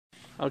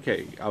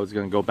Okay, I was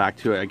gonna go back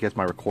to it. I guess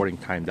my recording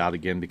timed out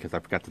again because I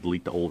forgot to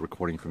delete the old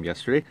recording from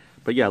yesterday.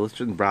 But yeah, let's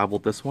just unravel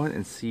this one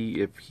and see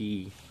if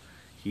he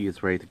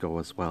is ready to go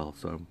as well.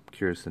 So I'm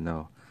curious to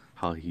know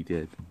how he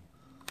did.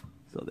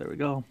 So there we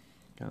go.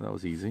 Yeah, that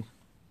was easy.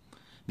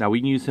 Now we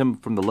can use him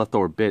from the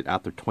leftover bit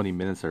after 20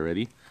 minutes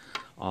already,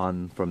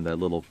 on from the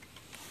little,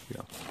 you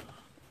know,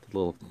 the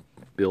little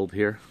build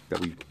here that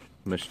we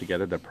meshed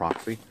together, the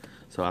proxy.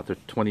 So after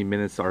 20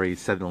 minutes already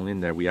settling in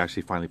there, we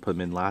actually finally put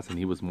him in last, and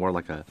he was more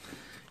like a,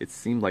 it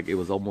seemed like it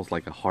was almost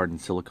like a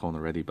hardened silicone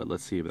already, but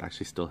let's see if it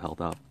actually still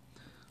held up.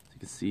 So you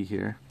can see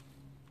here.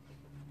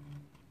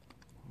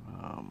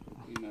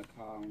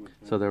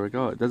 So there we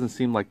go. It doesn't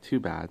seem like too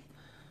bad.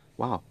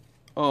 Wow.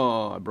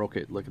 Oh, I broke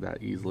it. Look at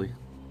that, easily.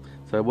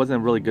 So it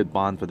wasn't a really good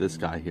bond for this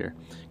guy here,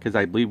 because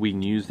I believe we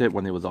used it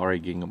when it was already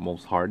getting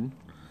almost hardened.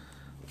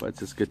 But it's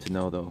just good to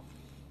know though.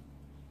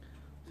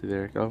 See,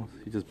 there it goes.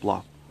 He just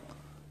blocked.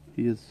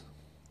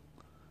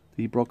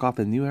 He broke off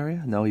a new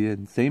area? No, he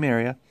didn't. Same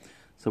area.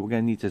 So we're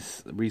going to need to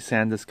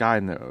resand this guy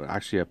and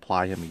actually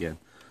apply him again.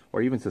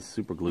 Or even just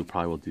super glue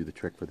probably will do the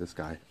trick for this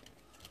guy.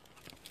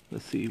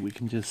 Let's see, we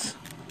can just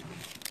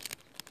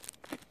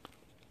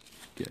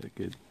get it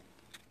good.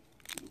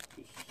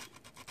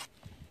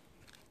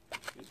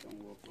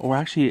 Or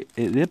actually,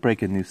 it did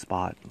break a new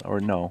spot. Or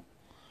no,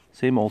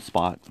 same old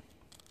spot.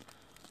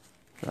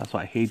 That's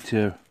why I hate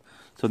to.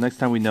 So next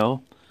time we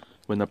know,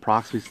 when the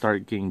proxies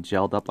start getting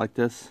gelled up like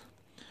this,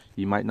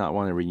 you might not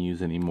want to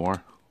reuse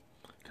anymore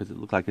because it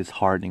looks like it's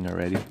hardening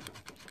already.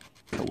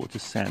 So we'll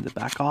just sand it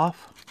back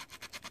off.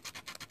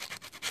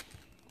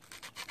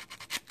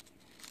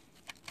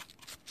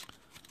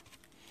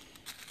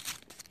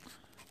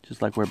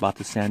 Just like we're about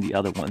to sand the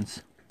other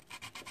ones.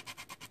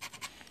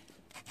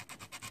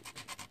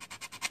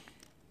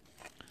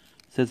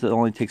 It says it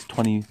only takes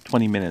 20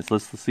 minutes.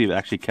 Let's see if it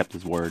actually kept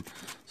his word.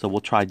 So we'll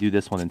try to do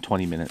this one in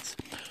 20 minutes.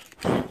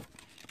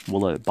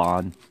 We'll let it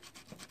bond.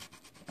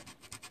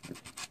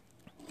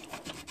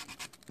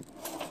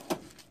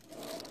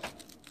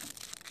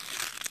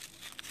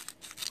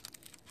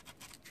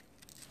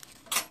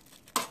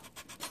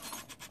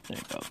 There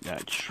you go.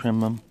 Gotta trim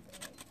them.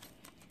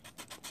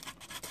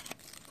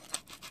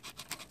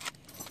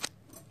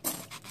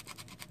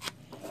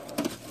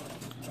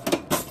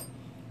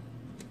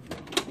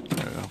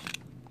 There we go.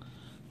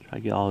 Try to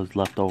get all his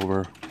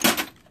leftover.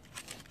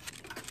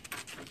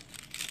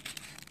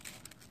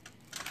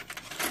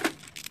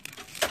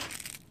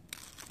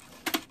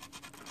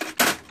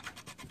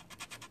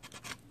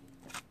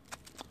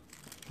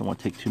 Don't want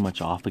to take too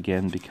much off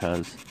again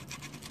because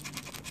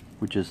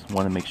we just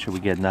want to make sure we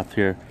get enough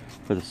here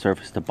for the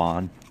surface to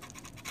bond.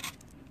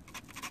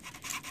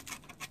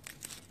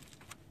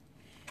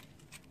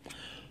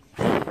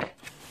 Okay,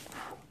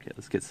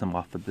 let's get some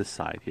off of this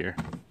side here.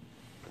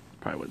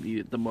 Probably what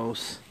needed the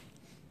most.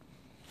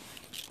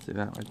 See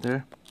that right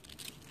there?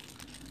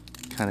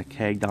 Kind of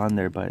cagged on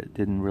there, but it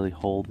didn't really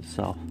hold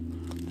itself.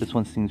 This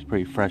one seems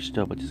pretty fresh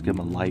still, but just give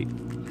them a light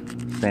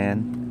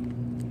sand.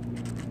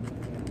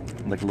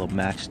 Like a little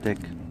matchstick.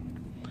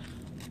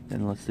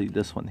 And let's see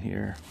this one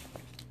here.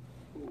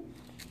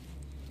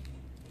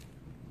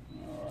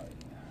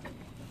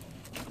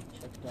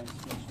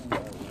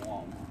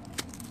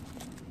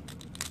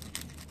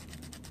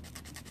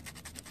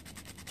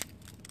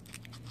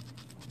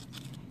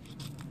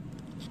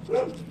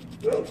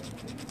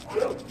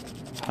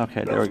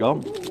 Okay, there we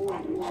go.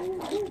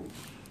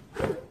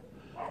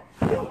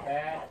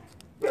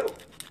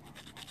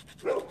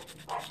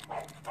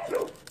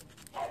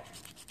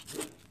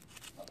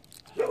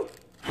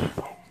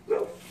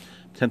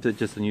 Tempted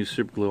just to use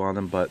super glue on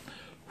them, but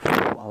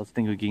I was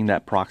thinking of giving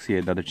that proxy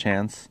another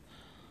chance.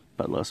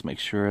 But let's make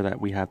sure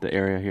that we have the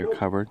area here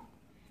covered.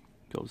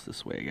 Goes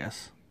this way, I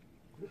guess.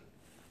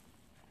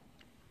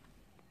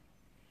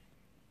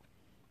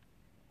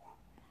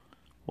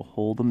 We'll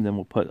hold them, then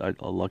we'll put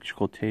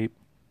electrical tape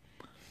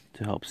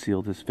to help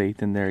seal this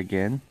faith in there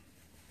again.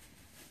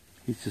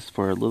 It's just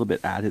for a little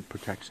bit added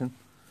protection.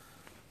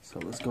 So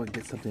let's go and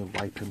get something to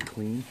wipe him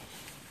clean.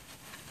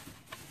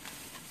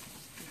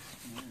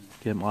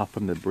 Get him off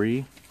from the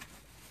debris.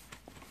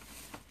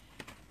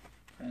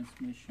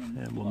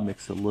 And we'll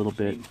mix a little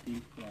bit.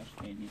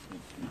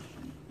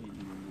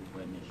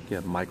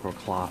 Get a micro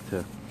cloth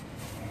to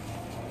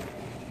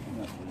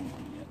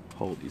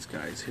hold these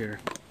guys here.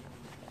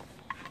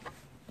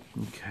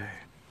 Okay.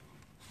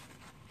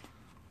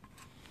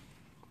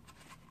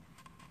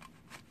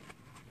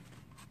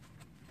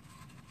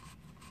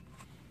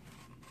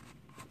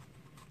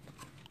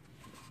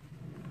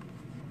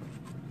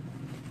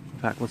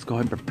 In fact, let's go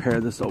ahead and prepare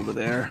this over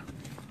there.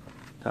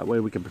 That way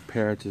we can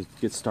prepare to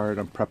get started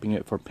on prepping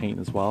it for paint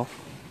as well.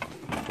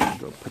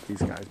 Go put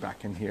these guys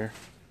back in here.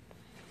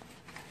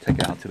 Take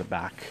it out to the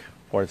back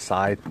or the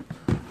side. So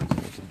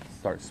we can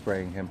start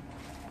spraying him.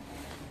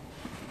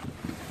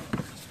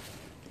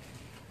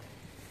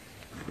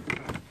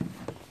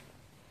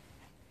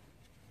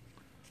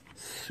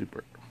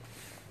 Super.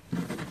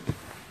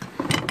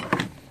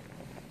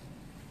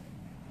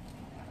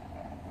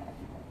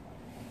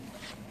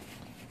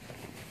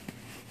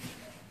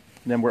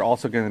 Then we're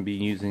also going to be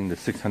using the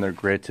 600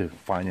 grit to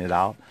fine it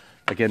out.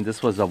 Again,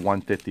 this was a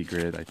 150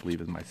 grit, I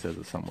believe it might says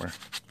it somewhere.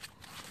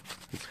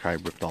 It's kind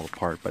of ripped all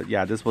apart, but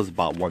yeah, this was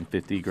about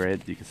 150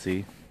 grit, you can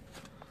see.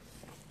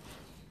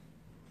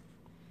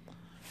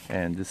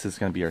 And this is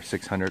going to be our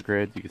 600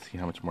 grit. You can see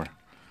how much more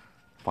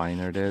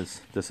finer it is.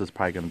 This is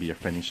probably going to be your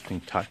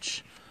finishing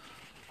touch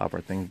of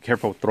our thing. Be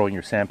careful throwing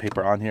your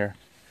sandpaper on here,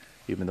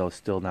 even though it's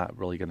still not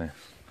really going to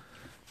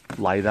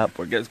light up.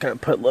 We're just going to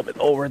put a little bit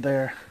over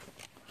there,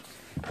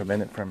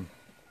 prevent it from.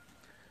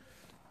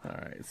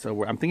 Alright,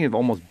 so I'm thinking of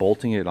almost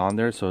bolting it on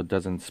there so it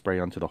doesn't spray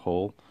onto the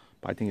hole.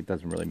 But I think it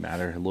doesn't really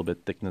matter. A little bit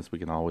of thickness, we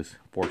can always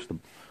force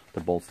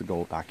the bolts to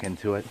go back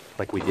into it,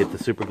 like we did the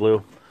super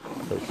glue.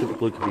 So super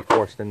glue can be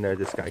forced in there.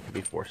 This guy can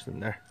be forced in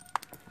there.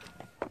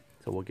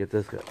 So we'll get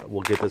this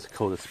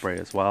coat of spray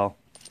as well.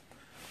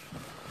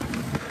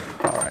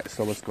 All right,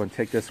 so let's go and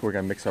take this. We're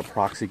gonna mix our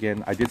proxy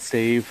again. I did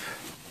save.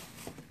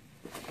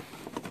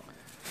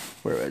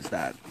 Where is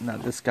that? Now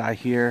this guy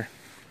here.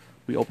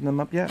 We opened him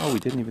up yet? Oh, we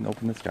didn't even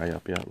open this guy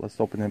up yet. Let's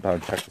open him up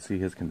and check to see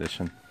his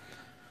condition.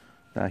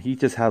 Now he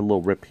just had a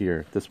little rip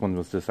here. This one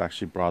was just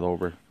actually brought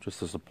over just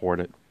to support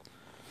it.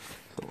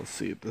 So let's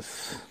see if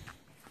this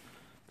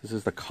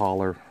is the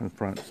collar in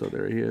front. So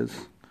there he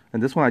is.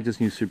 And this one I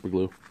just used super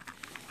glue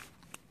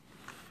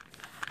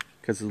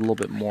because it's a little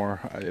bit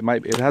more.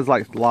 It has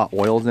like a lot of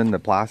oils in the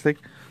plastic.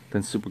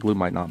 Then super glue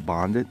might not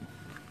bond it.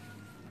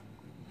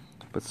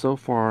 But so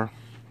far,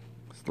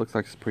 this looks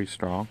like it's pretty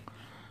strong.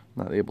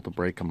 Not able to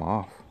break him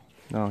off.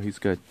 No, he's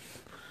good.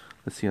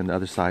 Let's see on the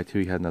other side too.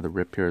 He had another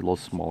rip here, a little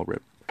small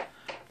rip.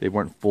 They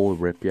weren't full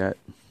rip yet.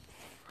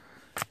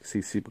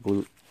 See, super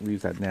glue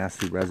leaves that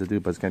nasty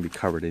residue, but it's going to be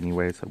covered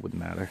anyway, so it wouldn't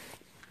matter.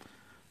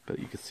 But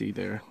you can see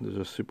there's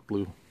a super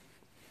glue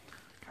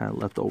kind of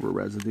leftover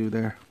residue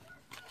there.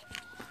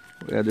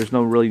 Yeah, there's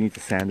no really need to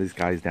sand these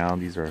guys down.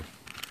 These are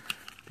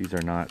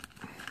not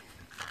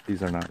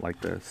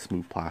like the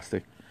smooth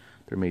plastic.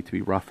 They're made to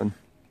be roughened.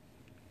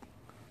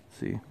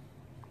 See,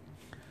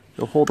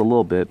 they'll hold a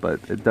little bit,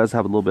 but it does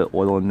have a little bit of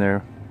oil in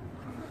there.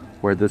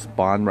 Where this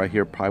bond right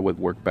here probably would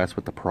work best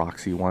with the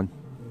proxy one.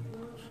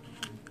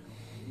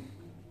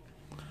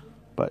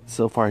 But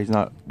so far he's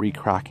not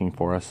re-cracking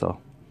for us, so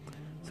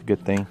it's a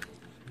good thing.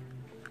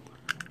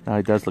 Now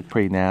he does look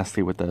pretty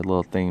nasty with that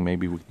little thing.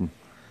 Maybe we can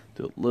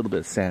do a little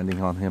bit of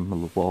sanding on him a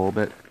little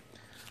bit.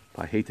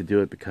 But I hate to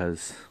do it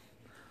because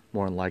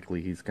more than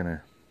likely he's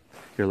gonna.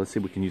 Here, let's see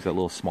if we can use that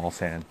little small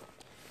sand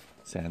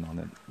on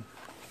it.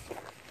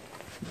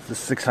 It's the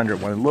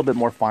 600 one, a little bit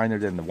more finer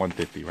than the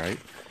 150, right?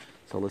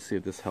 So let's see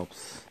if this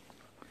helps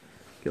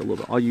get a little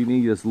bit. All you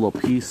need is a little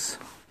piece.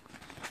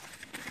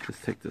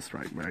 Just take this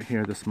right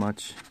here, this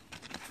much.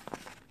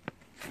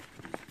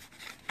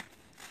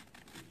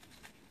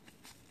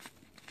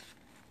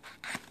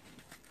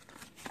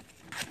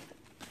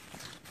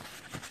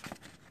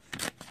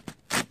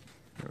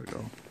 There we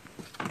go.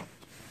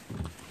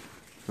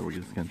 So we're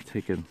just gonna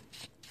take it,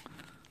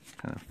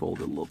 kind of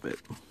fold it a little bit.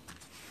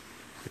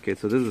 Okay,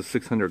 so this is a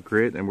 600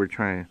 grit, and we're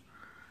trying to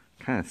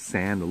kind of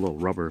sand a little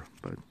rubber,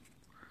 but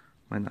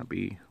might not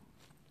be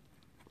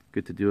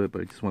good to do it,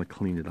 but I just want to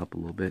clean it up a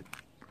little bit.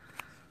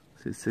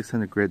 See,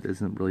 600 grit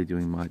isn't really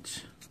doing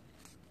much.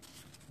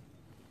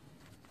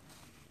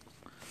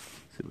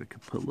 See if we can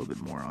put a little bit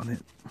more on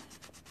it.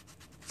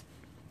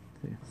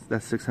 See,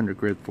 that's 600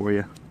 grit for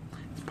you.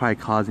 It's probably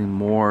causing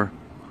more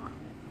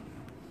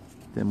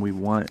than we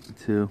want it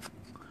to.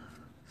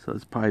 So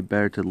it's probably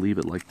better to leave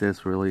it like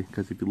this, really,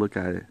 because if you look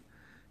at it, it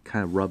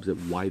kind of rubs it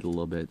white a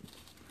little bit.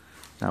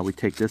 Now we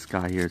take this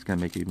guy here, it's going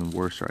to make it even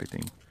worse, I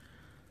think.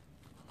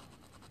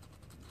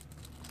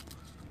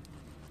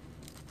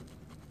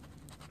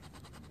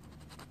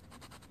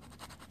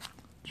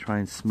 Try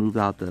and smooth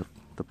out the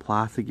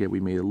plastic, yet we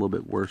made it a little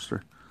bit worse.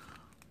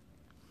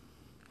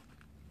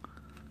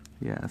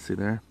 Yeah, see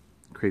there?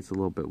 Creates a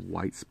little bit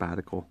white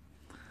spaticle.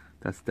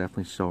 That's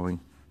definitely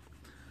showing.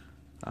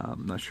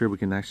 I'm not sure we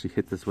can actually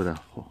hit this with a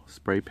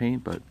spray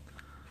paint, but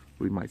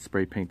we might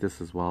spray paint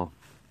this as well.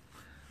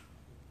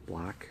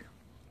 Black.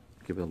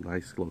 Give it a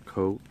nice little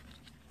coat.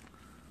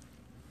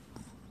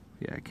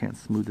 Yeah, I can't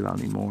smooth it out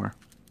anymore.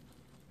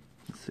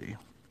 Let's see.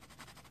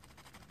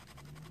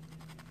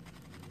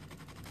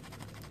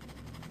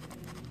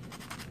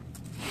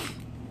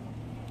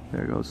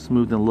 There it goes,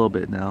 smoothing a little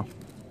bit now,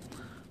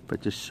 but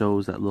just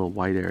shows that little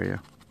white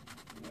area.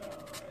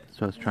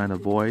 So I was trying to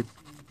avoid.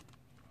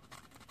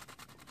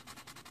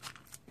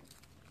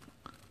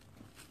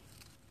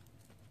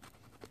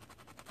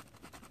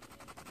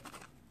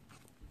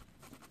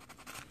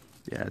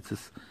 Yeah, it's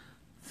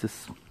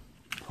just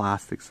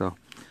plastic, so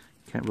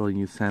you can't really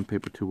use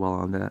sandpaper too well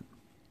on that.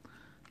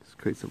 Just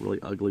creates a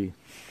really ugly,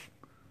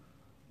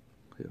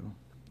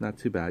 not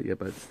too bad yet,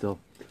 but still.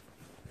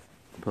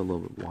 Put a little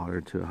bit of water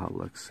into how it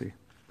looks. See,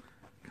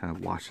 kind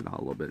of wash it out a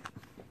little bit.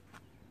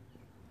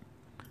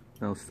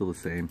 No, it's still the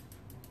same.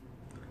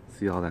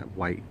 See all that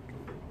white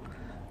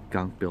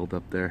gunk build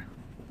up there.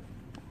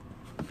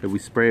 If we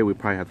spray it, we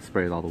probably have to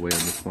spray it all the way on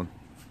this one.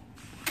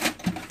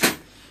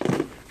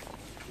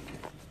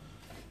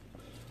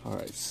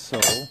 Alright, so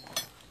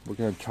we're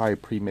going to try to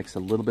pre-mix a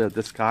little bit of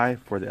this guy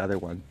for the other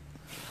one.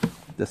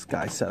 This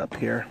guy set up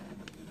here.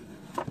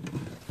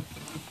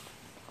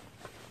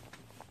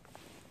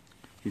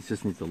 He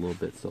just needs a little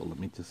bit, so let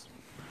me just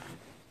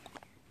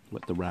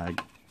wet the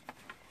rag.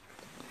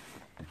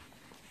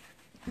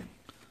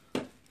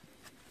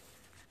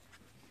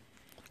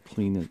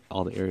 Clean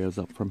all the areas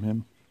up from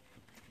him.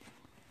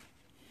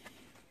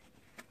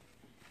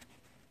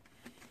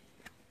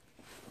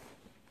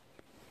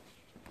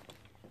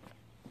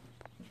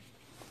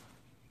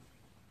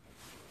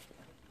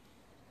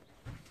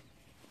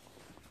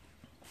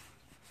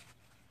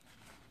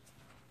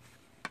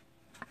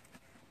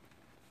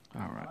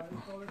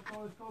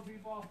 Let's go,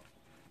 people.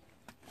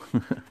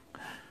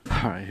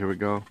 Alright, here we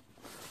go.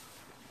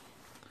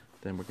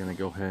 Then we're going to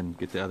go ahead and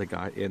get the other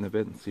guy in of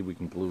it and see if we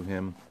can glue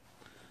him.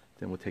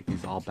 Then we'll take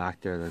these all back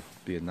there. That'll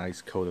be a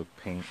nice coat of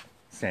paint,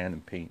 sand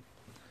and paint.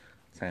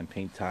 Sand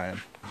paint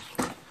time.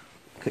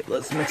 Okay,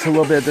 let's mix a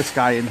little bit of this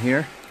guy in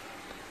here.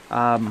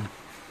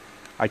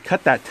 I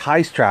cut that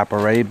tie strap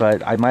already,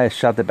 but I might have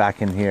shoved it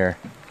back in here.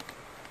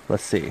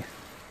 Let's see.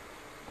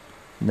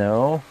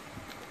 No.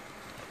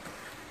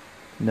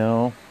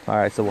 No.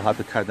 Alright, so we'll have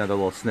to cut another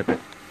little snippet.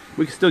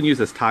 We can still use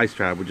this tie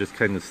strap, we're just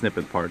cutting the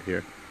snippet part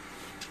here.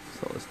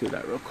 So let's do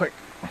that real quick.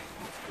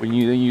 We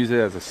need to use it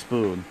as a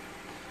spoon.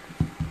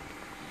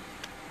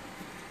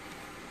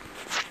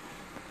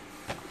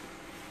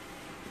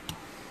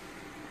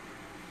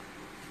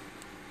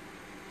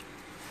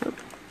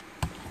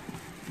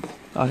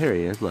 Oh, here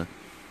he is, look.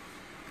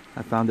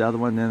 I found the other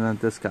one and then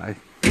this guy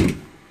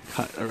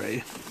cut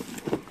already.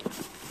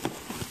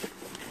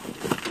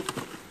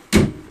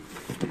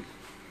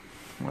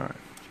 Alright.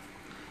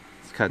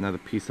 Let's cut another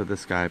piece of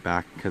this guy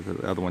back because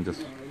the other one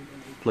just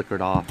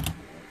flickered off.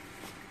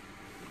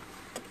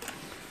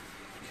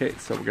 Okay,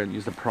 so we're going to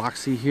use the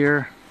proxy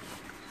here.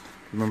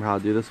 Remember how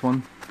to do this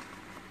one?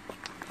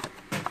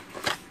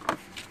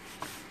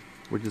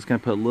 We're just going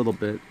to put a little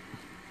bit.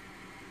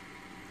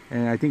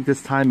 And I think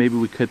this time maybe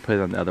we could put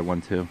it on the other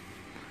one too.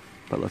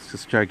 But let's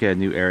just try to get a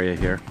new area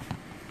here.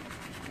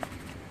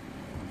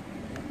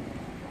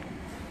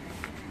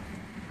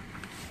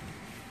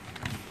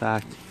 In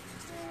fact,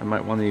 I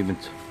might want to even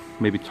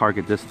maybe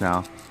target this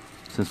now,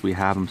 since we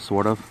have them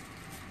sort of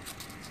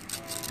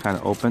kind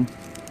of open.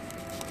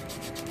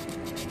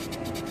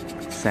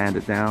 Sand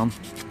it down.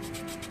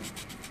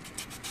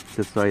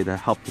 This way to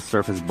help the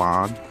surface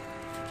bond.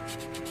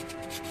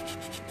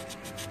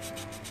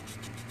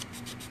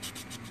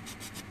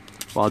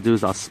 What I'll do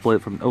is I'll split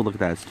it from, oh look at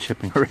that, it's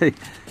chipping already.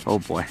 Oh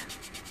boy.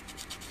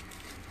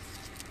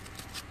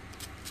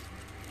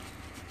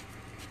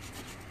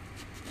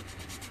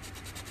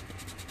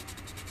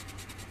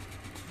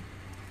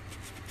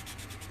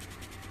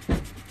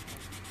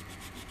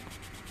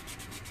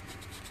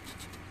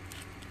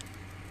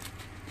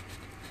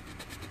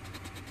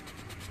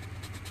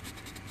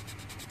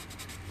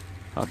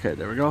 Okay,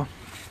 there we go.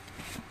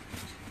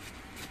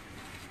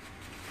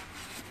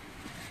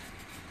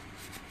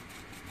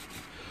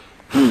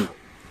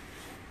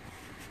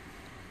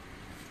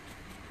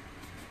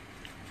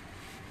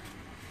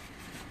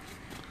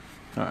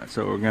 Alright,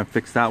 so we're going to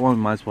fix that one.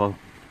 Might as well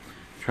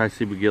try to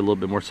see if we get a little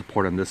bit more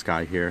support on this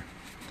guy here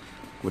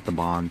with the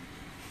bond.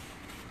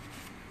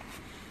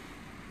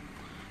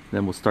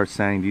 Then we'll start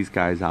sanding these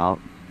guys out.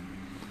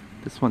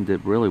 This one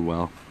did really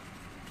well.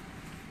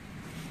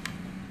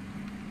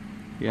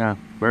 Yeah,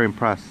 very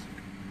impressed.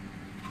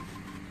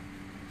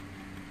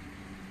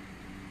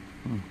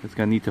 It's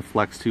going to need to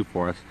flex too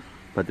for us.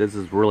 But this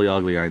is really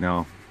ugly, I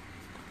know.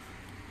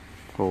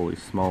 Holy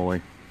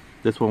smoly.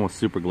 This one was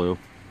super glue.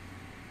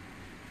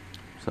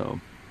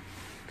 So,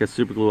 get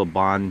super glue a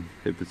bond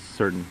if it's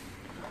certain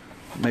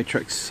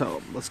matrix.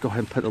 So, let's go ahead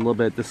and put a little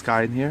bit of this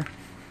guy in here.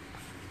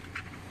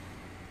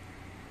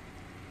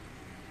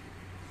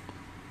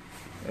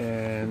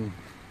 And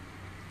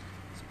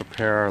let's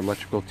prepare our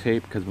electrical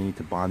tape because we need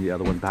to bond the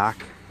other one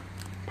back.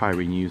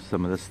 Probably reuse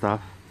some of this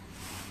stuff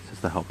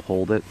just to help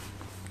hold it.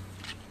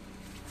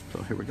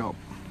 So, here we go.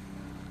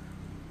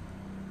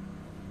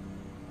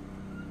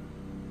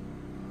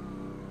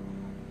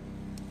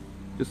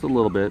 Just a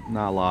little bit,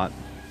 not a lot.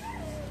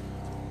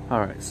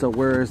 Alright, so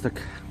where's the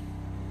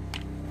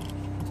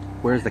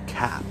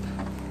cap?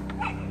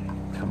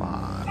 Come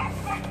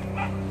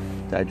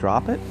on. Did I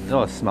drop it?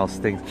 Oh, it smells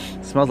stinks.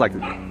 It smells like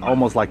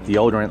almost like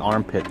deodorant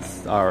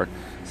armpits or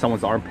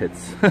someone's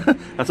armpits.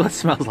 That's what it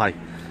smells like.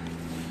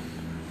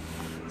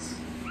 It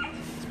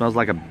smells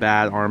like a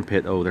bad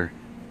armpit odor.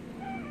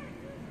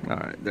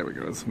 Alright, there we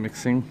go. It's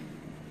mixing.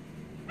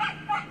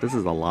 This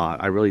is a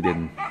lot. I really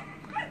didn't,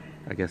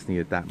 I guess, need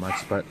it that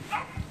much, but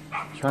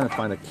I'm trying to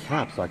find a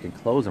cap so I can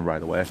close them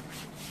right away.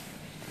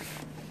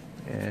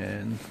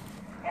 And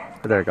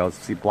there it goes.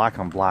 See, black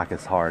on black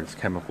is hard. It's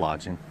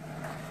camouflaging.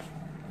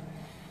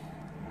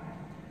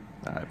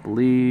 I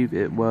believe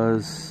it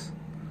was,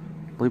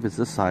 it's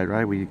this side,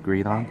 right? We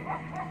agreed on.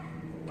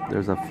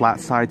 There's a flat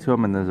side to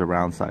them and there's a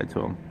round side to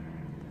them.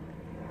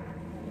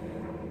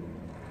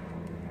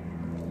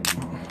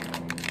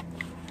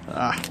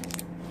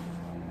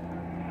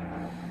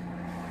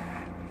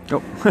 Oh,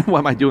 what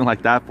am I doing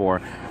like that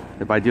for?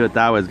 If I do it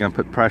that way, it's gonna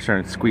put pressure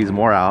and squeeze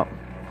more out.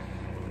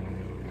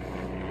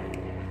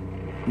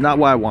 Not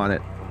what I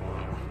wanted.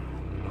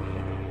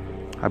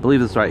 I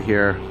believe it's right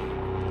here.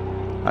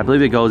 I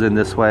believe it goes in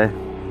this way.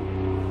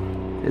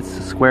 It's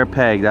a square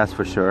peg, that's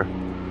for sure.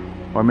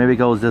 Or maybe it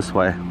goes this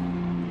way.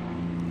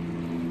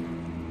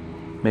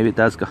 Maybe it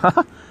does go.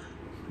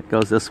 It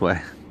goes this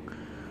way.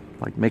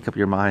 Like, make up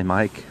your mind,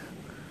 Mike.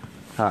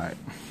 Alright.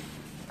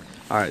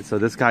 Alright, so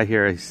this guy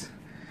here,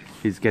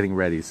 he's getting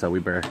ready, so we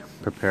better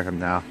prepare him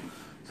now.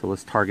 So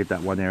let's target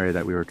that one area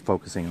that we were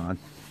focusing on.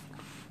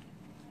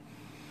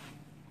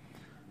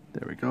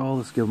 There we go.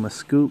 Let's give him a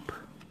scoop.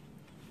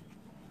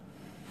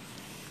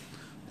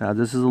 Now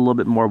this is a little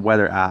bit more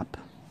weather app.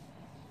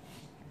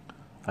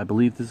 I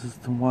believe this is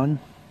the one.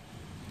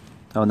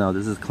 Oh no,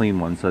 this is a clean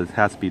one, so it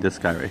has to be this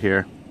guy right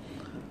here.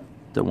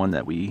 The one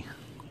that we...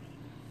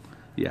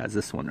 Yeah, it's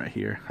this one right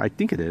here. I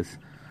think it is.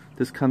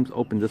 This comes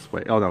open this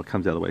way. Oh no, it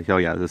comes the other way. Oh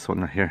yeah, this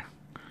one right here.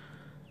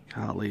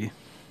 Golly.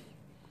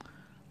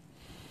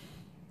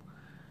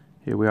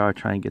 Here we are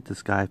trying to get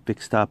this guy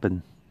fixed up,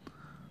 and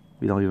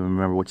we don't even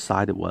remember which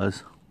side it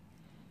was.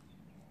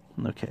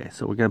 Okay,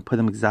 so we're going to put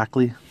him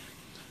exactly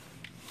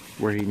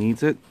where he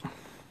needs it.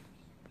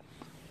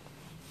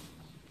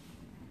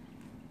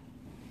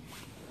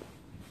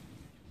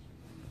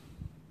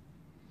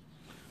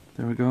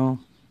 There we go.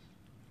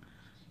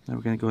 Now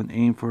we're going to go and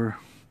aim for...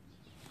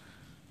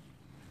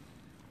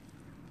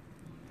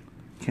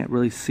 Can't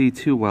really see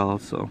too well,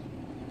 so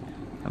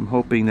I'm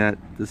hoping that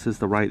this is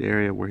the right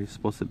area where he's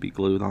supposed to be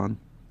glued on.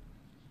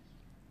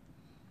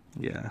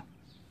 Yeah.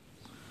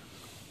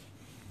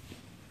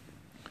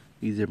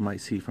 Easier might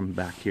see from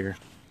back here.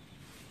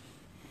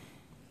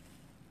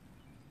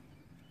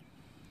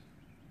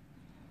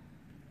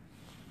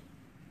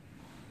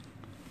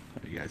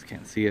 You guys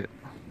can't see it.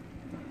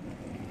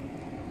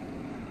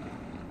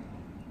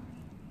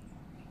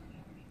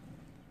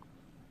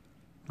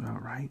 All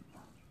right.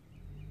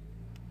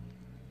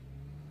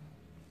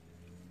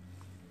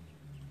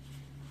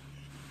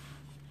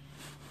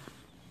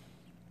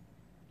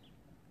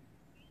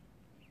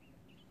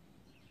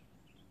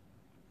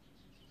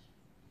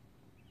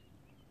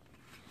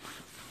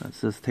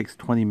 This takes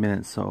 20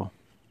 minutes, so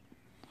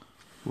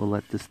we'll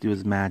let this do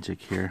his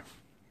magic here.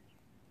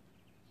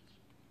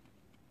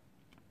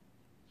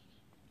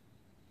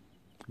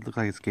 It looks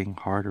like it's getting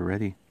hard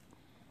already.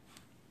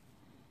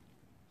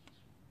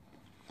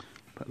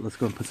 But let's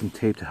go and put some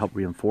tape to help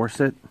reinforce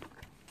it.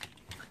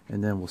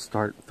 And then we'll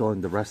start filling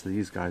the rest of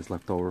these guys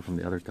left over from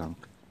the other dunk.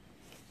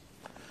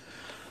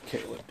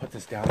 Okay, let's put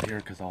this down here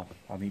because I'll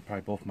need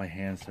probably both my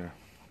hands to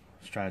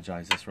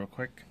strategize this real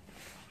quick.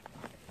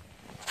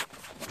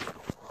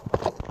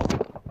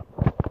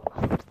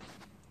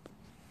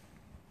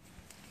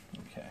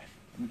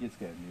 Let me just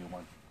get a new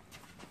one.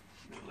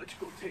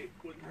 Electrical tape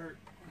wouldn't hurt.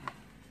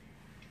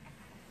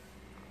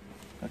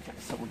 Okay,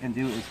 so what we're going to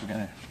do is we're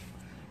going to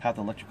have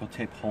the electrical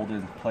tape hold it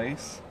in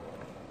place.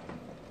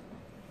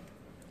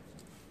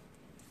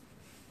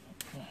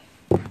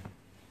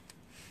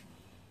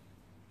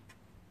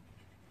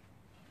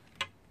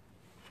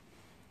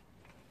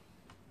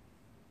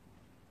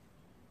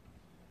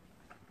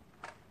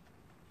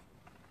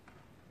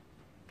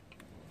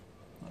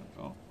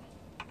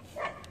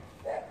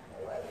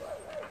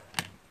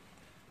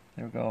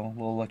 There we go, a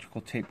little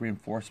electrical tape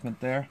reinforcement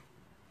there.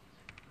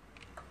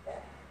 There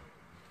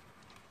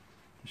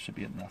should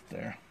be enough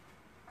there.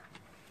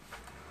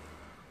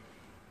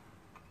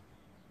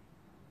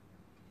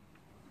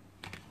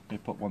 Let me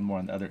put one more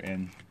on the other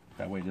end.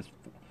 That way just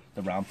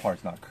the round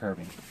part's not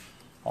curving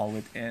all the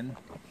way in.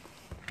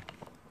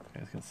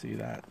 You guys can see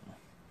that.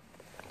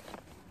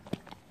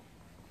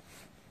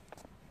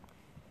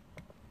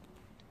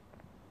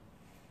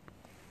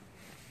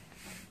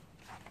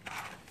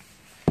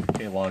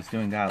 Okay, while I was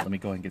doing that, let me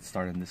go ahead and get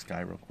started on this guy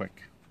real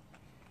quick.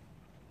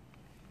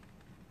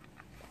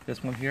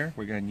 This one here,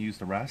 we're going to use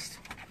the rest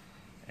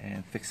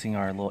and fixing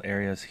our little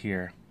areas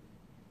here.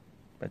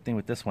 But the thing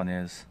with this one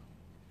is,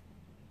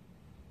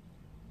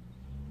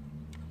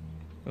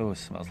 oh, it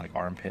smells like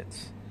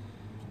armpits.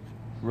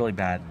 Really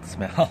bad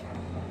smell.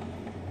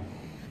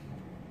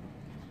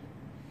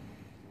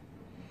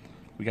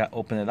 We got to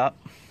open it up.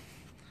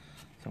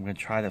 So I'm going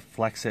to try to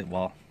flex it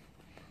while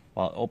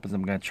it opens.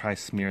 I'm going to try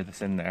to smear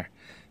this in there.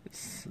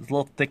 It's a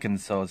little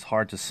thickened, so it's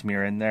hard to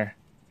smear in there.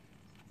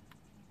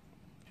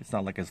 It's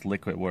not like it's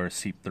liquid where it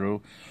seep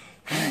through.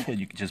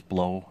 You can just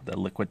blow the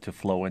liquid to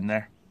flow in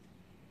there.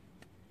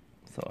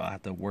 So I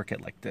have to work it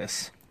like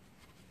this.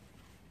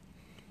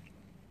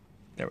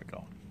 There we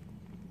go.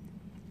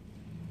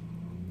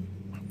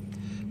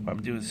 What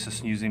I'm doing is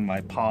just using my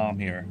palm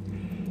here,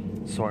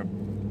 sort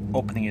of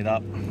opening it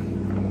up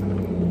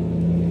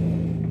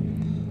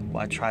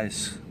while I try to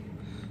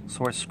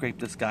sort of scrape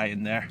this guy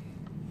in there.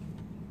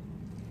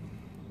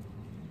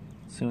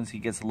 As soon as he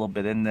gets a little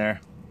bit in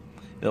there,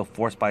 it'll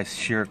force by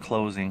sheer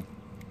closing.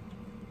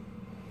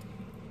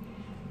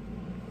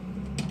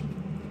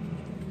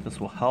 This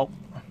will help.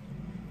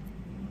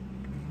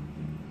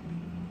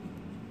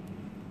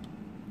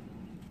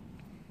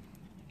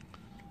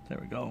 There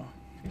we go.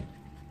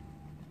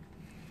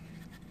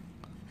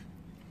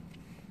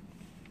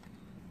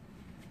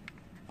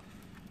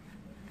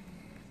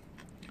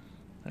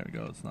 There we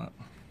go, it's not.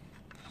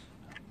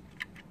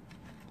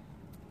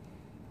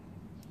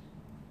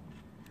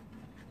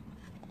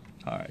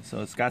 Alright, so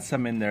it's got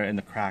some in there in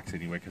the cracks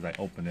anyway because I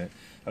opened it.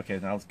 Okay,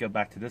 now let's get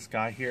back to this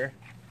guy here.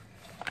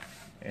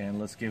 And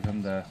let's give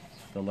him the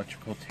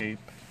electrical tape.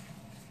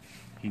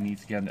 He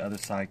needs to get on the other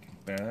side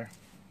better.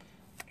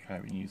 Try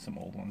to reuse some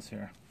old ones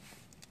here.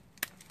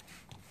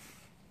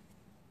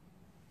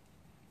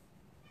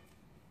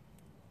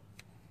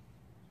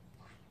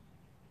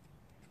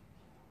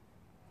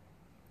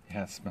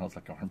 Yeah, it smells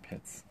like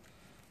armpits.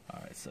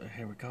 Alright, so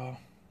here we go.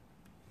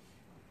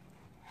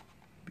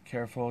 Be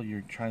careful, you're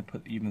trying to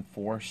put even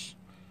force.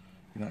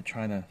 You're not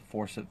trying to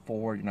force it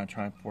forward, you're not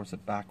trying to force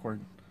it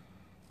backward.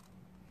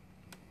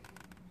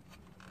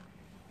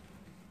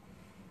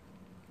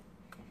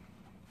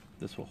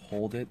 This will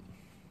hold it.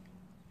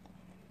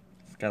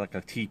 It's got like a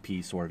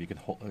T-piece sort of. You can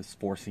hold, it's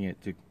forcing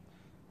it to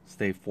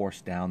stay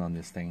forced down on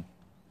this thing.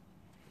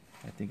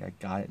 I think I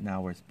got it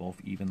now where it's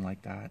both even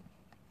like that.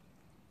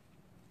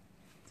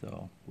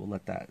 So we'll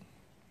let that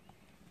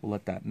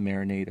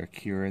marinate or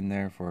cure in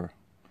there for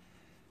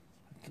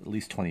at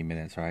least 20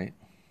 minutes, right?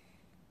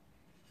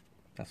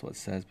 That's what it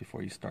says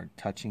before you start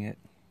touching it.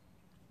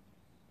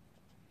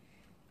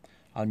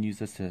 I'll use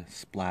this to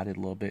splat it a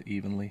little bit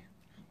evenly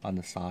on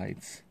the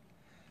sides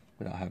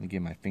without having to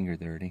get my finger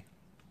dirty.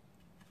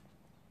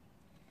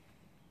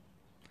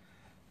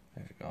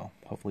 There we go.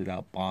 Hopefully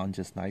that'll bond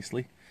just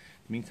nicely.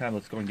 In the meantime,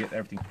 let's go and get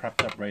everything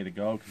prepped up, ready to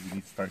go, because we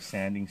need to start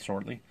sanding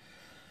shortly.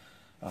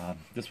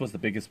 This was the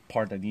biggest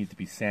part that needed to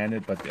be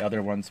sanded, but the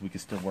other ones we can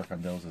still work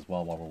on those as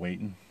well while we're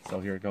waiting. So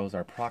here goes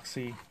our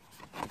proxy.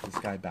 Put this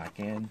guy back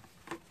in.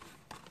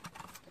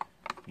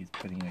 He's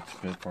putting it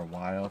good for a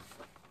while.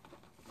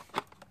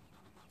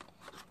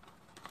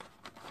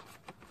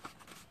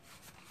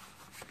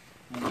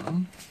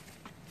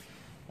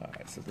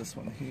 Alright, so this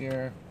one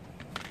here,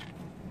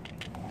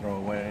 throw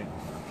away,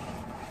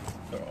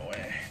 throw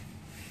away.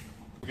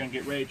 We're going to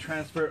get ready to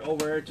transfer it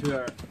over to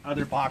our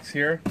other box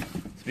here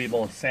to be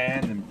able to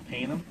sand and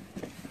paint them.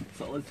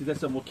 So let's do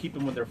this, and we'll keep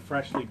them when they're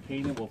freshly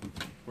painted.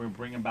 We'll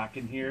bring them back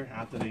in here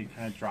after they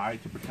kind of dry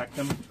to protect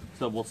them.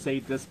 So we'll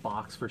save this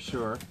box for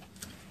sure.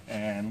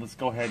 And let's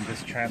go ahead and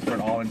just transfer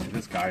it all into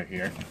this guy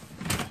here.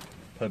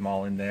 Put them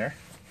all in there.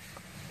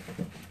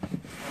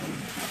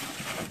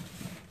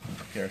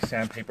 Get our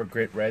sandpaper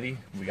grit ready.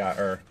 We got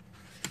our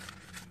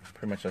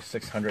pretty much a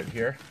 600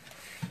 here.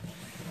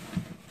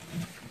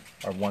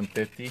 Our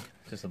 150,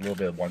 just a little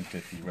bit of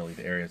 150, really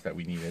the areas that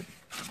we needed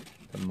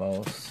the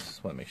most.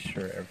 Just want to make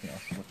sure everything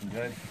else is looking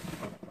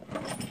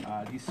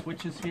good. These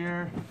switches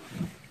here,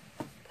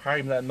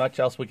 probably not much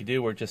else we could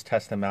do. We're just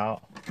testing them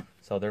out,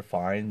 so they're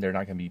fine. They're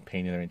not going to be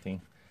painted or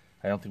anything.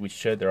 I don't think we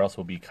should. They're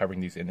also be covering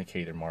these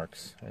indicator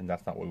marks, and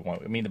that's not what we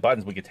want. I mean, the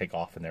buttons we could take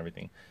off and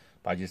everything,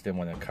 but I just didn't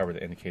want to cover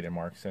the indicator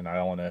marks, and I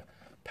don't want to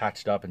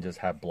patch it up and just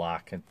have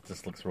black. It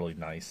just looks really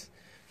nice,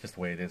 just the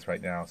way it is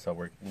right now. So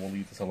we'll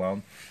leave this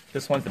alone.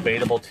 This one's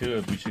debatable too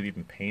if we should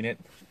even paint it.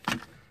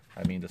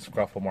 I mean, the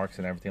scruffle marks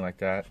and everything like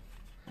that.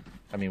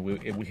 I mean,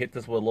 if we hit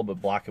this with a little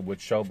bit black, it would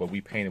show, but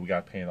we painted, we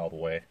got to paint it all the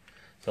way.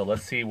 So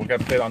let's see. We're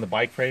gonna put it on the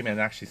bike frame and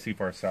actually see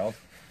for ourselves.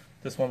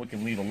 This one we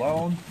can leave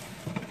alone,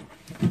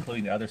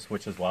 including the other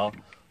switch as well.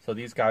 So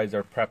these guys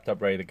are prepped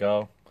up, ready to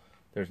go.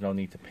 There's no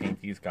need to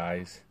paint these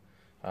guys.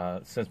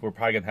 Since we're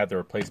probably going to have the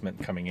replacement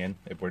coming in,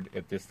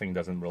 if this thing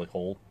doesn't really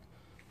hold,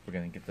 we're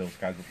going to get those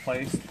guys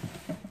replaced.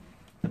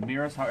 The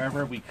mirrors,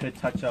 however, we could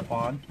touch up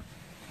on.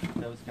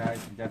 Those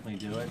guys can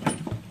definitely do it.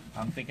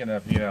 I'm thinking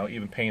of, you know,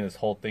 even painting this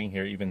whole thing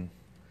here, even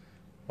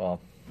the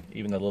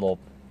little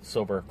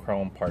silver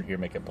chrome part here,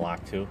 make it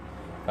black too.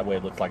 That way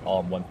it looks like all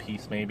in one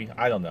piece maybe.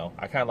 I don't know.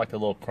 I kind of like the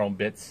little chrome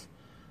bits,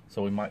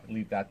 so we might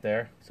leave that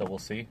there. So we'll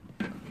see.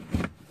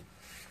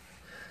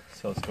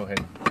 So let's go ahead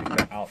and take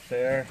that out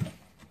there.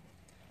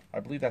 I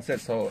believe that's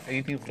it. So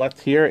anything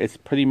left here, it's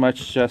pretty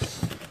much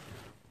just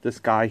this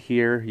guy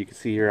here. You can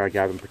see here I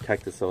got him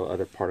protected so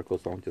other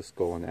particles don't just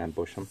go and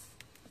ambush him.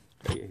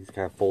 He's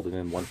kind of folded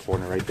in one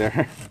corner right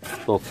there.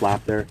 Little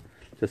flap there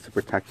just to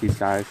protect these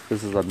guys.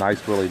 This is a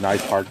nice, really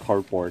nice hard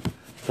cardboard.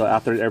 So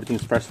after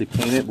everything's freshly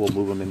painted, we'll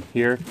move them in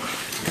here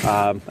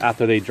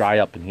after they dry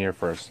up in here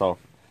first. So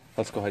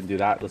let's go ahead and do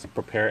that. Let's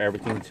prepare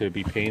everything to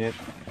be painted,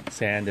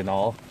 sand and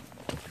all.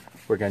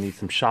 We're going to need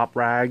some shop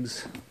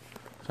rags.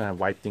 Kind of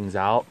wipe things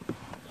out.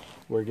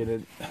 We're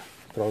gonna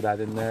throw that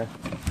in there,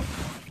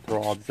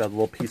 throw all these other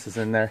little pieces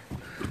in there.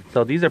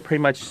 So these are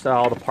pretty much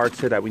all the parts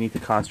here that we need to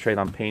concentrate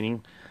on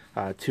painting.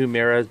 2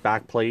 mirrors,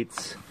 back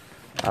plates,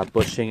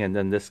 bushing, and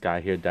then this guy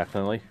here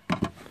definitely.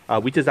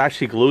 We just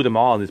actually glued them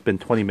all and it's been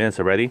 20 minutes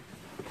already.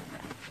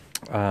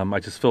 I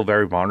just feel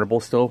very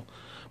vulnerable still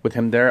with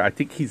him there. I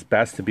think he's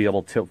best to be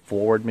able to tilt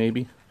forward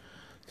maybe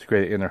to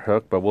create an inner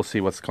hook, but we'll see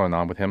what's going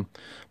on with him.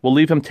 We'll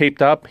leave him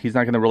taped up. He's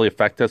not going to really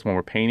affect us when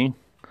we're painting.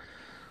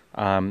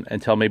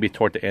 Until maybe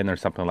toward the end or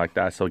something like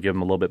that, so give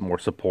him a little bit more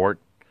support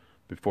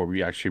before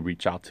we actually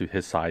reach out to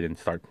his side and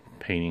start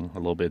painting a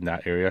little bit in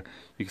that area.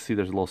 You can see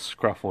there's a little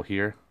scruffle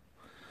here.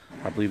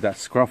 I believe that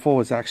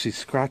scruffle is actually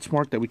scratch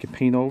mark that we can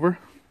paint over,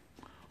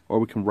 or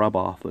we can rub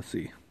off. Let's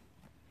see.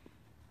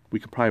 We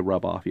could probably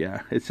rub off,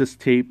 yeah. It's just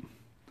tape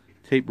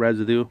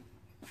residue.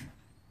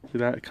 See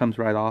that? It comes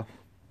right off.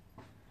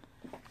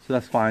 So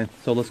that's fine.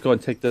 So let's go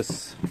and take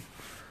this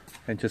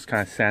and just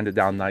kind of sand it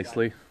down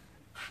nicely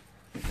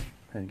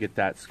and get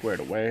that squared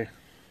away.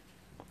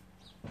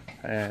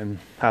 And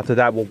after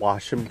that, we'll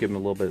wash them, give them a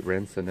little bit of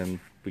rinse, and then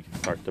we can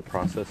start the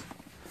process.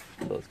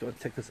 So let's go and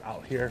take this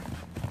out here.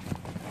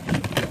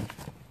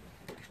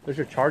 There's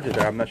your charger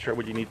there. I'm not sure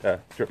what you need the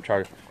drip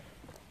charger.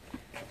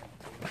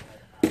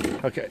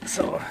 Okay,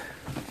 so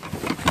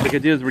what we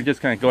can do is we're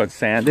just going to go and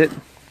sand it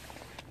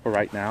for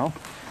right now.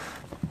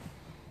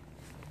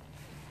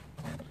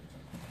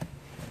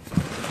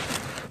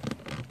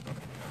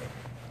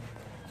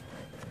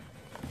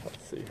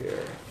 Let's see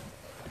here.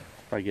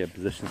 If I get a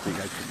position so you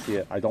guys can see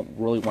it. I don't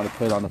really want to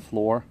put it on the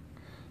floor.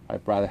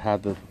 I'd rather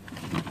have the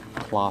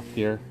cloth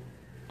here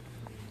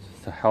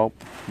just to help,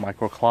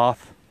 microcloth.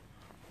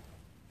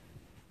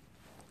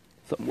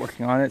 So I'm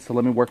working on it. So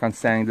let me work on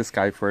sanding this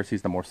guy first.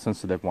 He's the more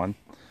sensitive one.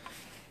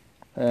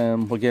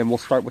 Again, we'll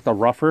start with the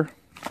rougher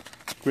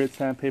grit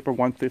sandpaper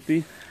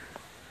 150,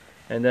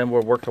 and then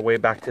we'll work our way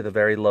back to the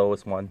very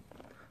lowest one,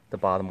 the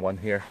bottom one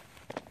here.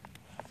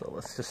 So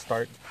let's just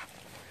start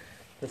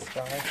this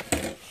guy.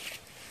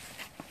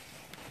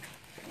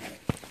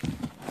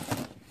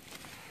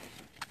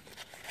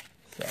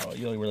 So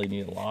you don't really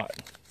need a lot,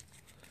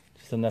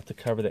 just enough to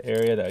cover the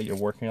area that you're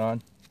working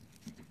on.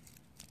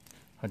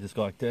 I just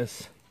go like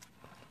this.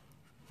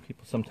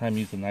 People sometimes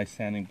use a nice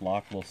sanding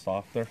block, a little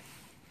softer.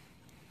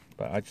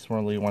 But I just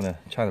really want to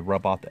try to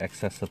rub off the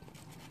excess of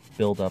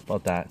buildup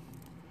of that.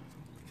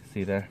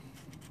 See there?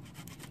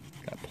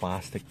 That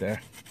plastic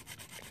there.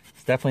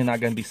 It's definitely not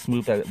going to be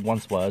smooth as it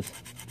once was.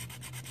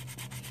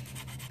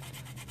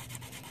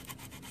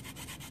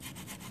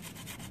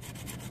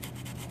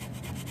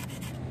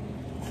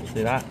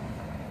 See that?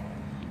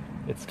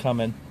 It's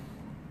coming.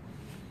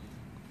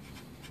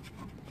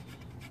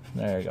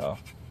 There you go.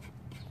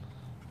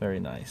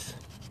 Very nice.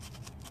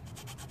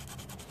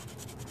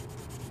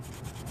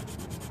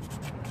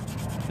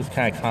 Just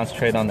kind of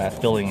concentrate on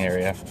that filling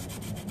area.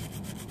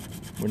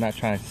 We're not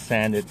trying to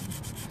sand it,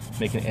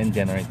 make an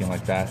indent or anything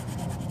like that,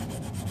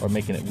 or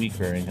making it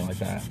weaker or anything like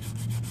that.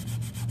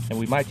 And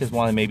we might just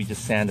want to maybe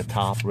just sand the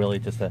top, really,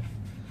 just to,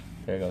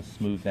 there you go,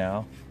 smooth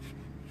now.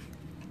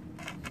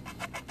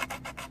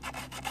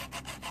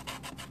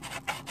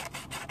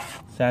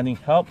 Sanding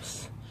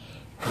helps,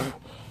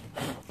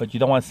 but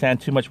you don't want to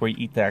sand too much where you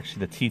eat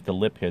the teeth, the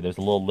lip here. There's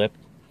a little lip.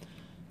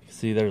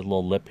 See, there's a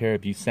little lip here.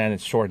 If you sand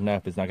it short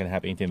enough, it's not going to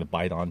have anything to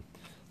bite on.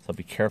 So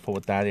be careful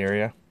with that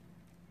area.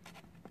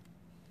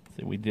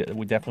 See, we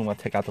definitely want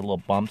to take out the little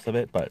bumps of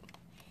it, but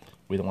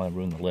we don't want to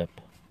ruin the lip.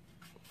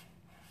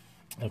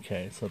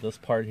 Okay, so this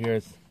part here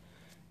it's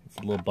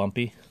a little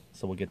bumpy,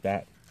 so we'll get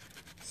that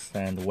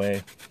sand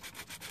away.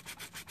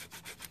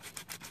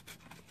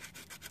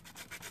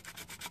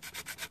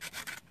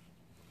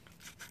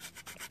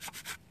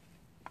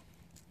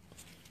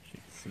 You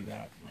can see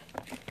that.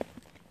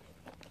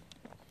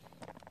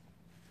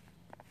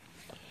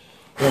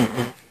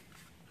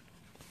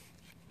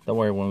 Don't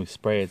worry, when we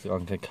spray it, it's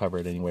going to cover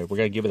it anyway. We're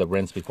going to give it a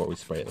rinse before we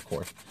spray it, of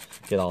course.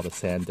 Get all the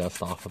sand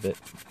dust off of it.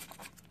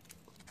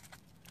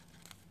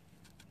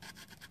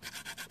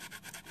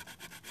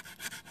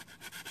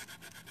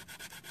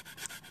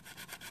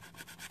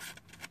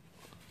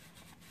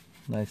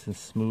 Nice and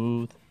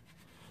smooth.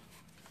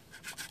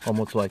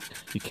 Almost like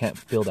you can't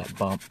feel that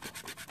bump.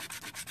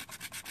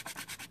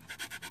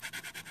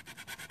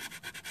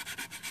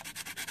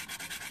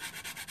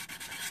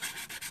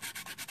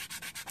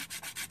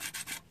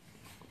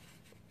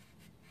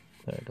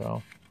 There you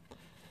go.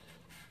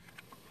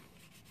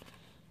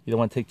 You don't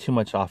want to take too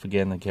much off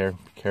again. Be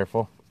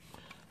careful.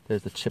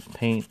 There's the chip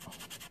paint.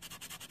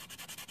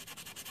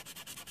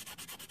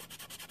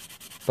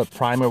 But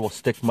primer will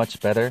stick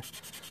much better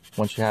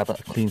once you have a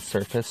clean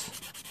surface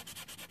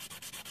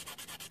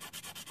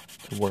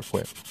to work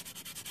with.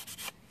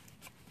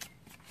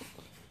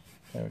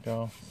 There we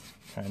go.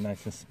 Kind of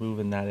nice and smooth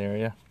in that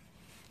area.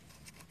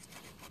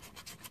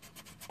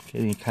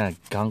 Get any kind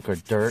of gunk or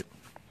dirt.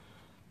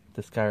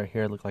 This guy right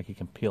here looks like he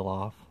can peel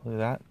off. Look at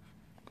that.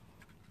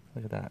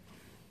 Look at that.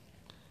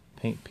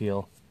 Paint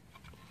peel.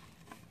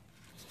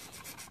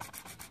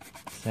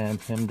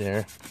 Sand him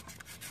there.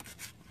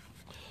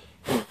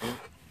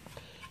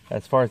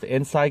 As far as the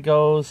inside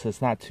goes,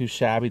 it's not too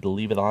shabby to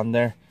leave it on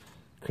there.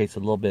 Creates a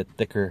little bit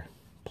thicker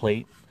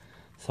plate.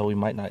 So we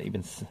might not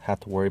even have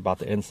to worry about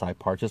the inside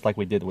part. Just like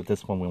we did with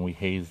this one when we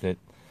hazed it.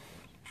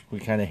 We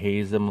kind of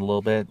hazed them a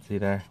little bit. See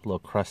there? A little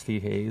crusty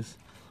haze.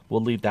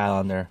 We'll leave that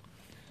on there.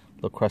 A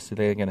little crusty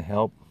there, gonna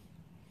help.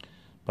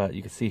 But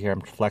you can see here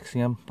I'm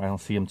flexing them. I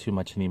don't see them too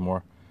much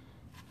anymore.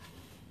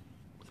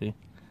 See?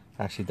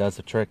 Actually does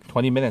the trick.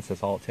 20 minutes,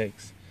 that's all it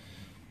takes.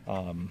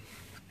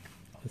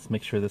 Let's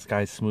make sure this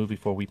guy's smooth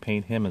before we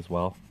paint him as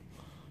well.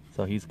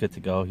 So he's good to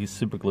go. He's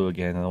super glue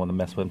again. I don't want to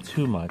mess with him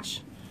too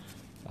much.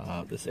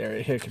 This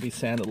area here could be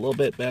sanded a little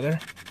bit better.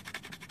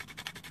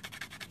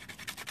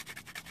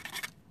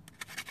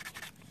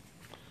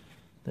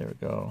 There we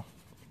go.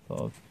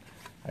 So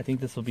I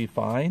think this will be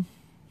fine.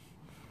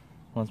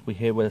 Once we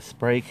hit with a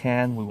spray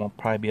can, we won't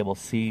probably be able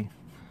to see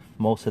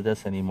most of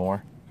this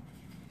anymore.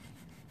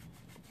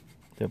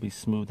 They'll be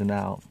smoothing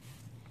out.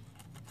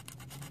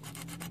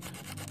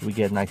 We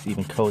get a nice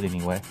even coat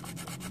anyway.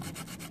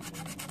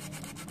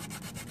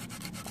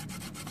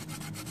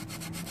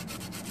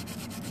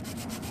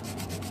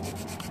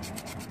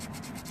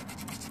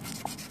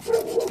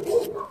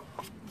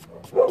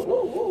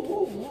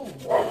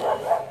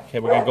 Okay,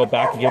 we're gonna go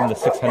back and give them the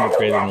 600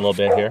 grit in a little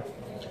bit here.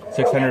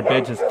 600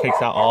 bit just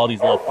takes out all these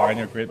little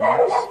finer grit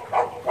marks.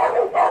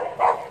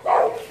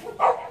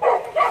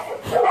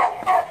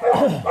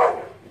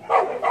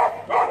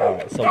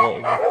 Alright, so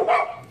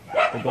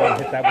we'll go ahead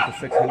and hit that with the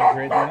 600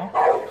 grit now.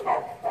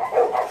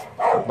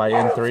 By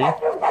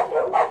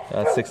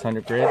N3,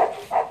 600 grit.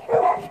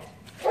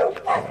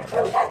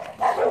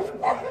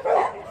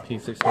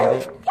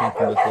 P600 came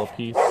from this little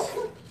piece.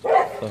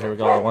 So here we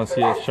go. I want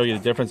to show you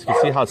the difference. You can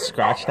see how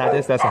scratched that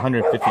is. That's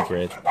 150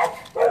 grit.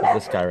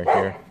 This guy right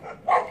here.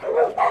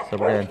 So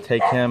we're going to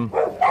take him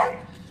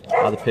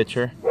out of the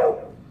picture. We're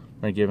going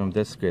to give him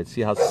this grid. See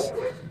how,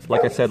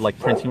 like I said, like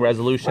printing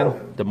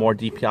resolution, the more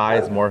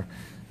DPI is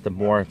the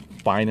more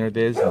finer it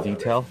is in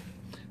detail.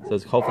 So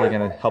it's hopefully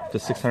going to help the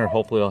 600.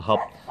 Hopefully it'll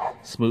help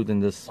smoothen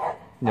this,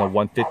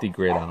 150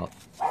 grid out.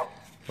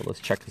 So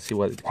let's check to see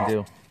what it can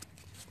do.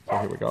 So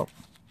here we go.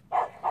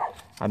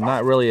 I'm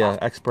not really an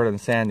expert in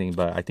sanding,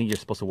 but I think you're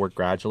supposed to work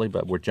gradually,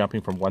 but we're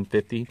jumping from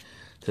 150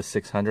 to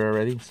 600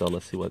 already, so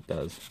let's see what it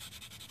does.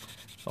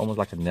 Almost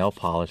like a nail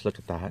polish, look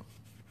at that.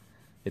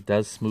 It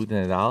does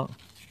smoothen it out,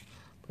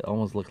 but it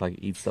almost looks like it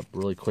eats up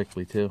really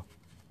quickly too.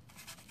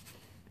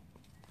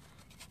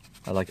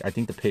 I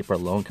think the paper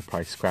alone could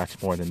probably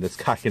scratch more than this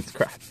guy can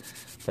scratch.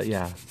 But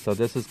yeah, so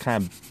this is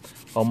kind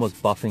of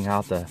almost buffing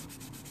out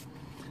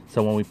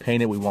so when we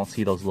paint it, we won't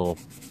see those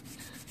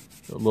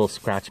little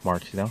scratch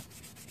marks,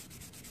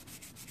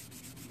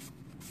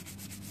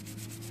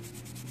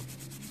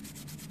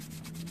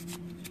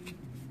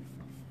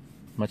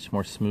 Much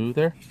more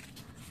smoother.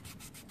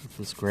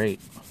 This is great.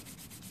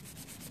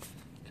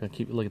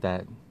 Look at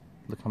that.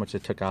 Look how much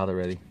it took out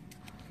already.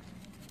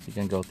 You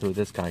can go through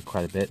this guy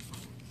quite a bit.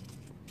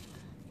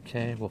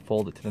 Okay, we'll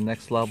fold it to the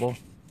next level.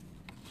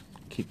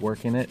 Keep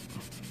working it.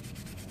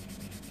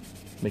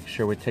 Make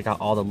sure we take out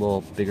all the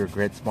little bigger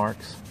grit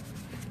marks.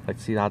 Like,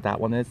 see how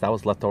that one is? That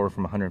was left over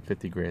from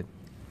 150 grit.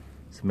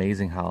 It's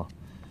amazing how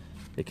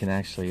it can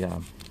actually,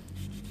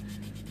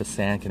 the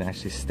sand can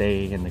actually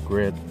stay in the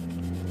grid.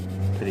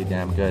 Pretty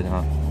damn good,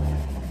 huh?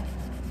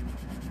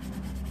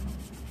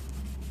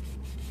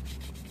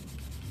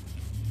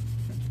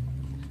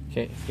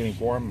 Okay, it's getting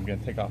warm. I'm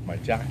gonna take off my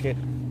jacket.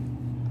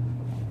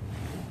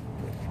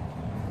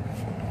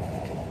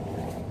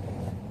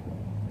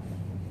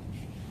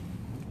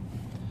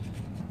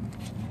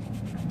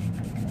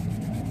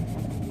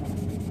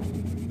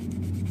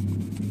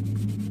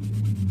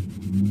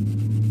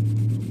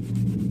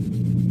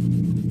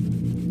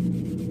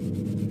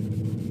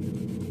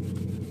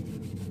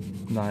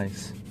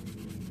 Nice.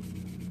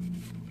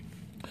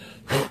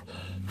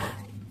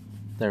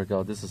 There we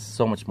go. This is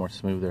so much more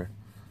smoother.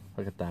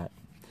 Look at that.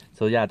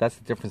 So yeah, that's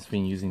the difference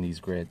between using these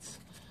grids.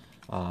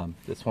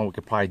 This one we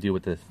could probably do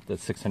with the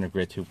 600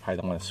 grid too.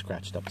 Probably don't want to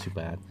scratch it up too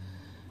bad.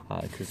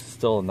 Because it's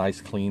still a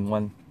nice clean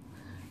one.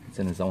 It's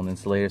in its own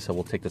insulator, so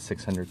we'll take the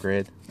 600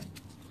 grid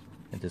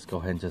and just go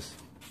ahead and just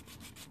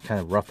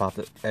kind of rough out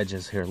the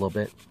edges here a little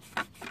bit.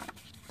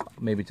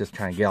 Maybe just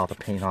try and get all the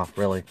paint off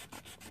really.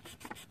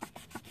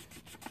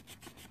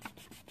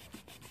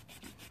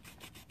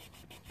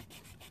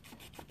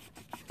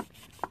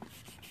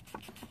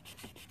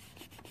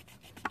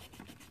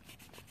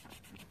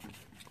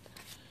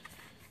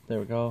 There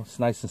we go. It's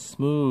nice and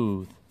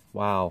smooth.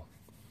 Wow.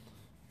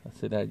 I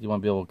say that you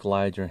want to be able to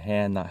glide your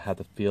hand, not have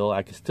to feel.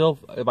 I can still,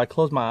 if I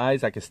close my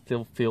eyes, I can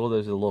still feel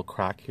there's a little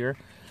crack here,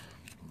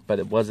 but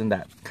it wasn't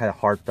that kind of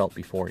hard felt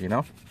before,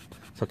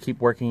 So keep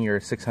working your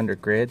 600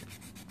 grid.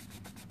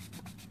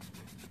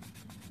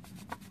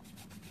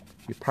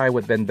 You probably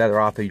would have been better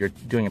off if you're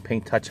doing a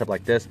paint touch-up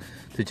like this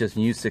to just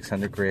use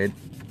 600 grid.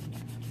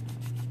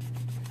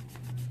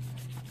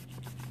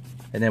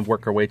 And then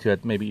work our way to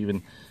maybe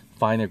even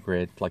finer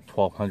grid, like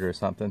 1200 or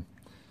something.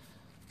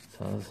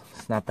 So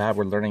it's not bad.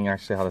 We're learning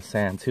actually how to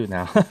sand too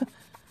now.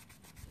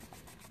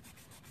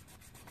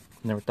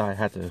 Never thought I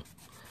had to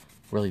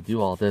really do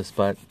all this,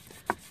 but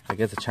I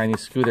guess a Chinese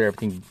scooter,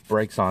 everything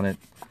breaks on it.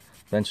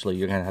 Eventually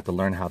you're gonna have to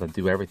learn how to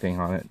do everything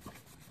on it.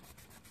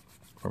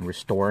 From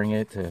restoring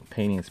it to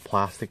painting its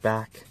plastic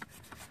back.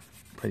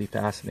 Pretty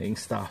fascinating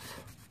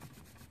stuff.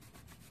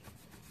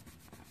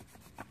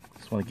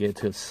 Just want to get it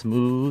to it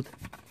smooth.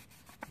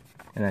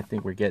 And I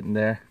think we're getting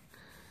there.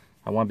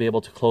 I want to be able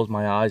to close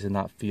my eyes and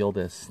not feel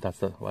this.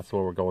 That's what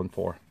we're going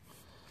for.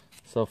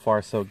 So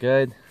far, so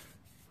good.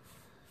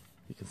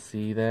 You can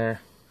see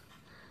there.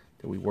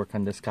 Did we work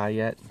on this guy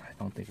yet? I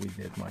don't think we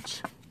did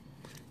much.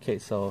 Okay,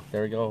 so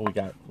there we go.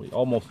 We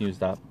almost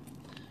used up.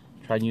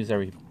 Try and use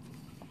every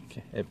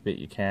bit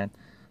you can.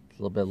 A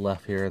little bit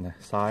left here on the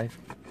side.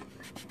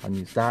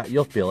 Unuse that.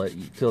 You'll feel it.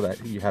 You feel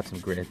that you have some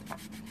grit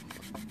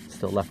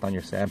still left on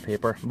your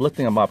sandpaper. I'm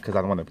lifting them up because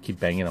I don't want to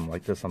keep banging them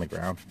like this on the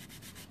ground.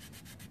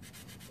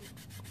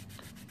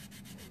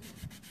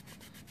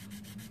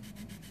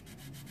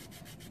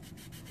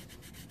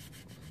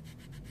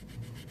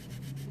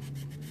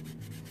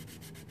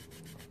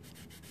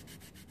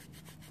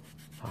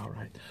 All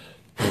right.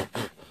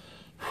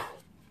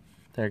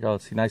 There you go.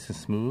 See, nice and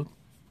smooth.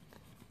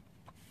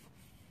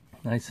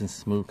 Nice and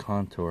smooth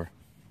contour.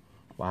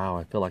 Wow,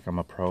 I feel like I'm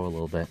a pro a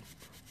little bit.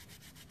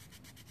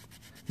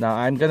 Now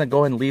I'm gonna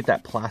go and leave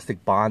that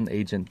plastic bond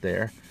agent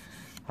there.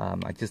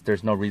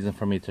 There's no reason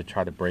for me to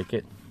try to break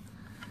it.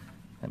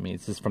 I mean,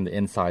 it's just from the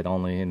inside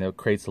only, and it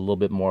creates a little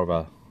bit more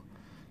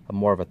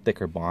of a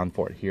thicker bond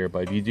for it here.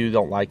 But if you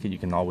don't like it, you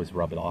can always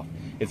rub it off.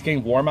 It's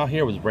getting warm out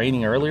here. It was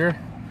raining earlier,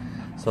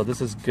 so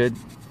this is good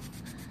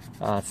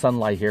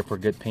sunlight here for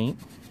good paint.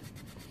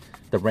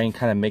 The rain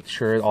kind of makes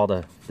sure all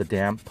the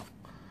damp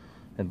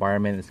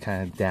environment is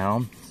kind of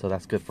down, so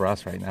that's good for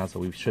us right now. So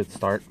we should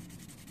start.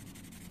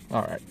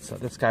 All right, so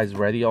this guy's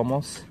ready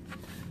almost.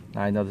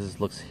 Now I know this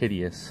looks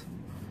hideous,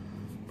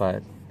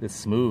 but it's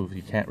smooth.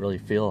 You can't really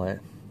feel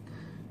it,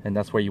 and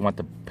that's where you want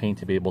the paint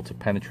to be able to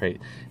penetrate.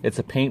 It's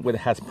a paint that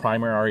has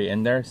primer already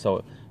in there,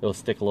 so it'll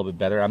stick a little bit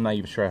better. I'm not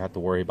even sure I have to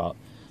worry about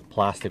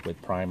plastic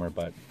with primer,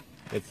 but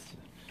it's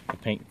the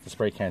paint. The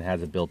spray can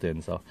has it built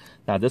in. So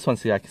now this one,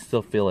 see, I can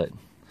still feel it.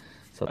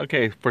 So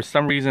okay, for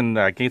some reason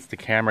against the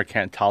camera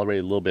can't tolerate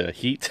a little bit of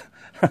heat.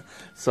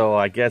 So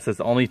I guess it's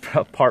the only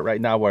part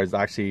right now where it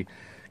actually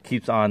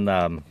keeps on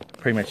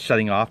pretty much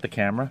shutting off the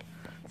camera.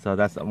 So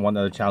that's one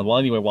other challenge. Well,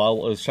 anyway,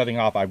 while it was shutting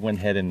off, I went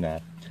ahead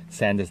and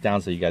sand this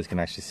down so you guys can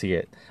actually see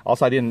it.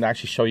 Also, I didn't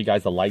actually show you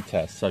guys the light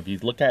test. So if you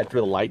look at it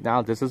through the light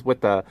now, this is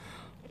with the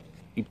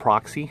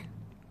epoxy.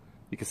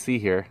 You can see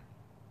here,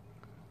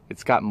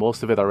 it's got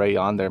most of it already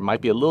on there.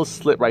 Might be a little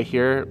slit right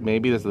here.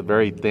 Maybe this is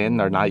very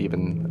thin or not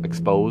even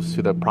exposed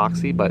to the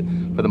epoxy, but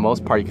for the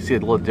most part, you can see a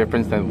little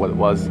difference than what it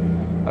was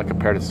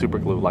compared to super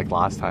glue like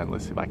last time.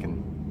 Let's see if I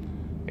can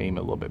aim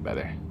it a little bit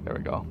better. There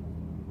we go.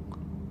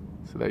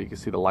 So there you can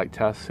see the light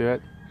test to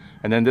it.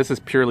 And then this is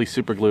purely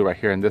super glue right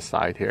here on this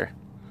side here.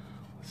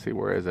 Let's see,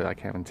 where is it? I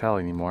can't even tell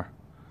anymore.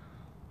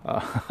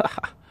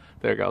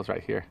 There it goes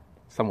right here.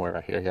 Somewhere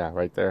right here, yeah,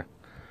 right there.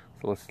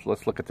 So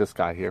let's look at this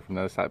guy here from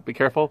the other side. Be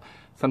careful.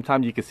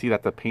 Sometimes you can see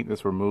that the paint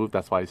is removed.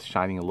 That's why it's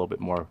shining a little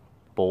bit more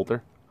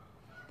bolder.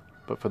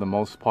 But for the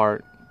most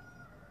part,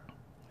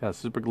 yeah,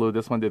 super glue,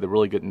 this one did a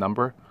really good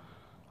number.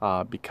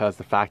 Because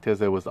the fact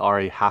is, it was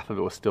already half of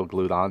it was still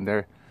glued on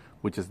there,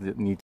 which is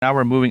neat. Now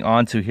we're moving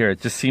on to here.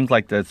 It just seems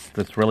like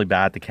that's really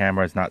bad. The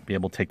camera is not be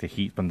able to take the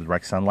heat from the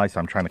direct sunlight, so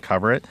I'm trying to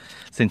cover it.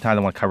 Same time,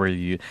 I want to cover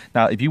you.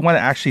 Now, if you want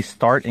to actually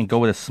start and go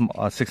with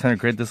a 600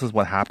 grit, this is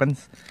what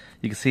happens.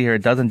 You can see here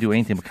it doesn't do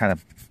anything but kind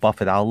of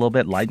buff it out a little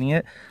bit, lightening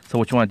it. So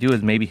what you want to do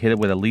is maybe hit it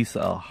with at least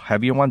a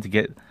heavier one to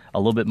get a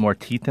little bit more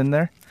teeth in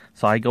there.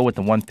 So I go with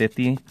the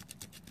 150.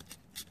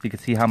 You can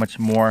see how much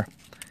more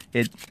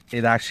it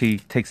actually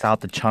takes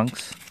out the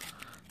chunks.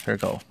 There we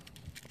go.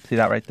 See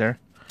that right there?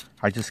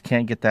 I just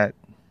can't get that.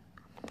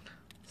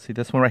 See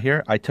this one right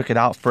here? I took it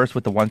out first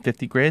with the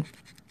 150 grit,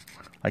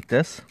 like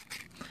this,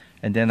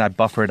 and then I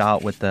buffer it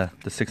out with the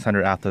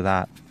 600 after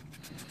that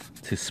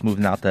to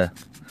smoothen out the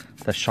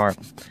sharp.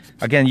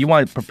 Again, you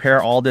want to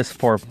prepare all this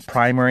for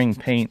primering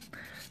paint,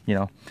 you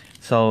know,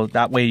 so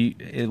that way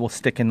it will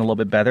stick in a little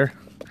bit better,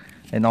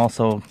 and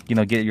also, you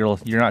know,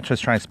 you're not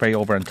just trying to spray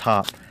over on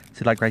top.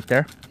 See, like right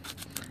there?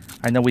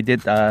 I know we did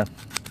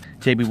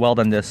JB Weld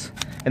on this.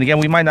 And again,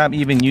 we might not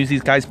even use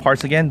these guys'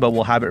 parts again, but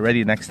we'll have it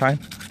ready next time.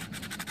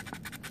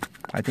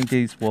 I think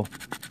these will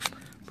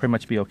pretty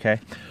much be okay.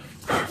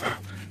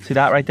 See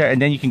that right there?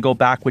 And then you can go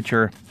back with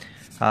your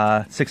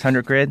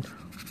 600 grit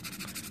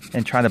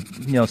and try to,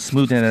 you know,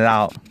 smoothen it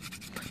out.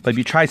 But if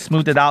you try to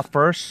smooth it out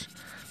first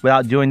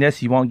without doing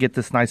this, you won't get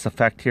this nice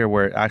effect here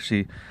where it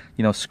actually,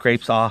 you know,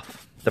 scrapes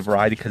off the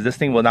variety, because this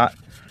thing will not,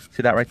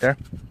 see that right there?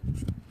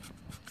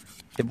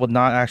 It will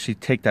not actually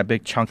take that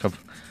big chunk of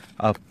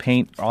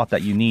paint off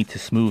that you need to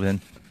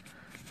smoothen,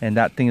 and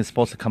that thing is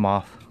supposed to come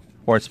off,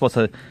 or it's supposed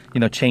to, you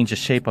know, change the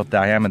shape of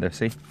diameter.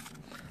 See,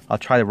 I'll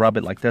try to rub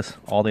it like this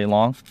all day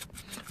long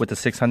with the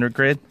 600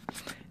 grit.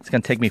 It's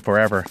gonna take me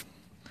forever.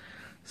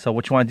 So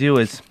what you want to do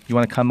is you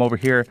want to come over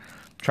here,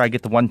 try to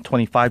get the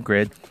 125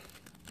 grit,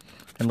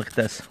 and look at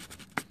this.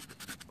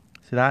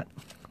 See that?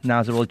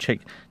 Now it's really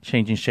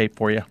changing shape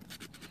for you.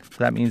 So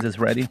that means it's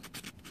ready.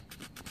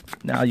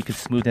 Now you can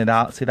smoothen it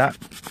out. See that?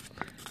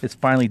 It's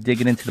finally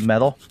digging into the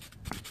metal.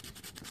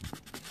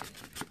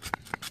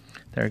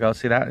 There you go.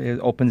 See that? It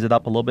opens it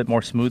up a little bit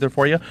more smoother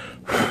for you.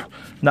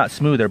 Not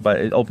smoother,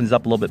 but it opens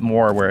up a little bit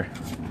more where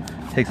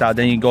it takes out.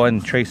 Then you go ahead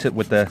and trace it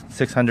with the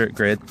 600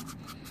 grit.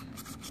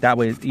 That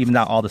way, even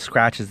out all the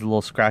scratches, the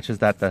little scratches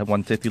that the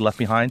 150 left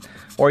behind.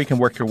 Or you can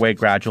work your way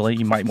gradually.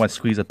 You might want to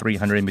squeeze a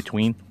 300 in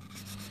between.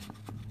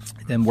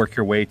 Then work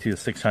your way to the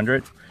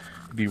 600.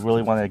 if you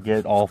really want to get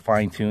it all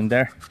fine-tuned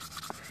there.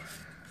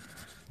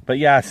 But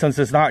yeah, since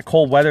it's not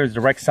cold weather, it's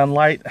direct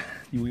sunlight,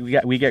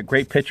 we get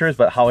great pictures.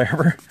 But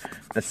however,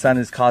 the sun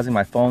is causing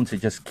my phone to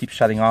just keep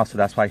shutting off, so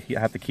that's why I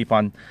have to keep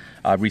on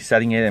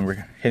resetting it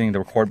and hitting the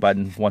record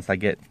button once I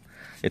get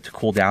it to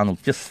cool down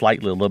just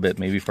slightly, a little bit,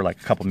 maybe for like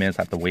a couple minutes.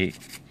 I have to wait.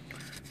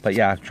 But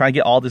yeah, trying to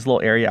get all this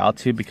little area out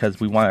too, because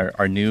we want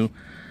our new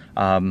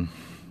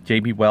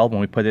JB weld,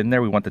 when we put it in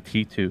there, we want the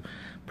teeth to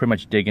pretty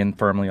much dig in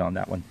firmly on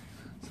that one.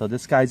 So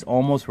this guy's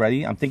almost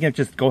ready. I'm thinking of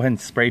just go ahead and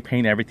spray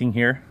paint everything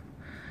here.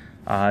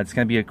 It's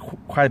going to be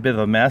quite a bit of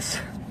a mess.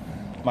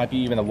 Might be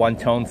even a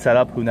one-tone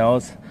setup, who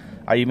knows.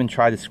 I even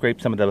tried to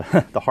scrape some of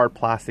the hard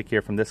plastic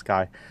here from this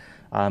guy.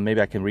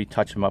 Maybe I can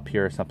retouch him up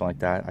here or something like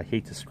that. I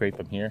hate to scrape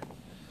him here,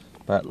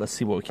 but let's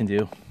see what we can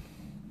do.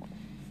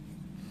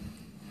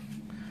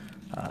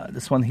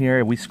 This one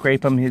here, we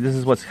scrape him. This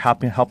is what's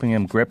helping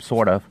him grip,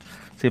 sort of.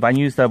 See, if I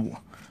use the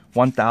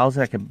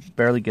 1000, I can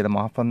barely get him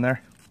off on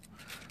there.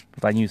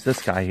 If I use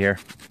this guy here,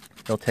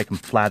 it'll take him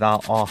flat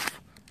out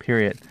off,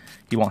 period.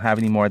 You won't have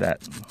any more of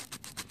that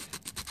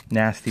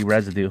nasty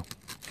residue.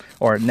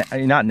 Or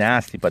not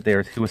nasty, but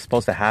he was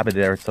supposed to have it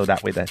there, so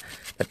that way that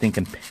thing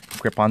can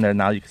grip on there.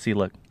 Now you can see,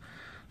 look,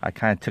 I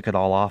kind of took it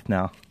all off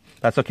now.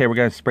 That's okay, we're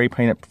going to spray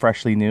paint it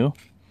freshly new.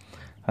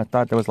 I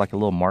thought there was like a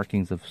little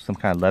markings of some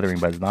kind of lettering,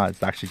 but it's not.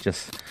 It's actually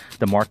just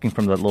the marking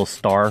from the little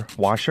star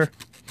washer.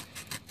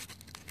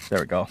 There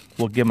we go.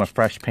 We'll give him a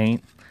fresh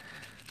paint.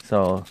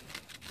 So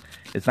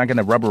it's not going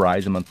to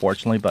rubberize him,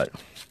 unfortunately, but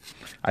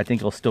I think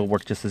it'll still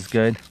work just as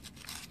good.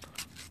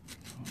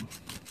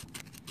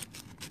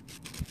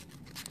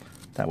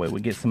 That way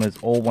we get some of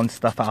his old one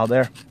stuff out of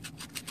there.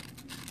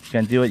 If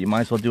you're going to do it, you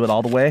might as well do it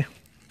all the way.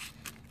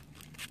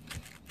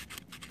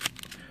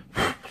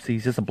 See,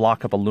 it's just a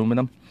block of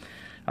aluminum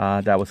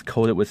that was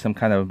coated with some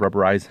kind of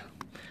rubberized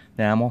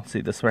enamel.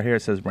 See this right here,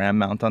 it says ram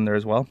mount on there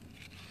as well.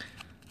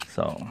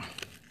 So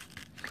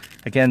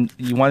again,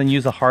 you want to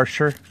use a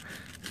harsher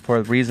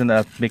for the reason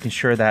of making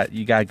sure that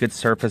you got a good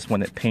surface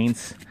when it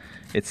paints.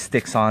 It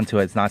sticks onto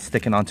it. It's not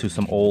sticking onto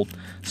some old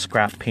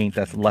scrap paint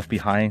that's left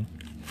behind.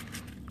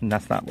 And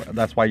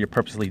that's why you're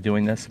purposely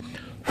doing this.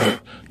 You're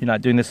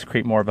not doing this to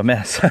create more of a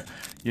mess.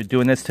 You're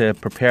doing this to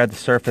prepare the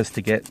surface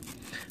to get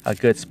a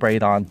good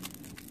sprayed on,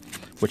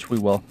 which we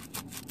will.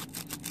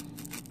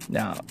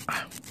 Now,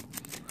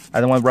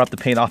 I don't want to rub the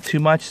paint off too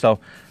much, so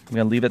I'm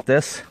going to leave it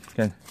this. I'm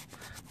going to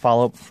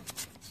follow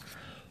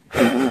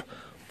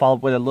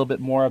up with a little bit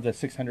more of the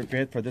 600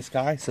 grit for this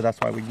guy, so that's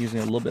why we're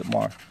using a little bit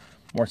more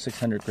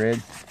 600 grit.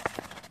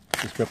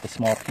 Just rip a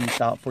small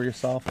piece out for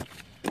yourself.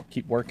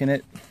 Keep working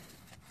it.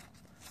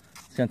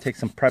 It's going to take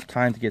some prep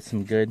time to get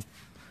some good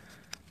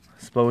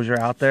exposure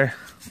out there.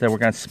 Then we're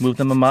going to smooth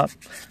them up,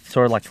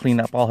 sort of like clean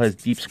up all his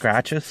deep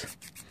scratches.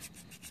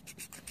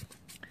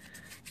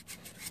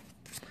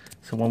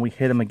 So when we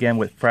hit him again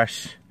with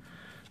fresh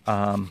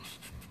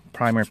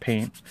primer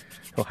paint,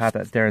 he'll have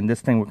that there. And this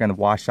thing we're going to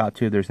wash out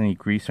too if there's any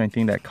grease or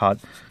anything that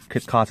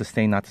could cause the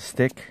stain not to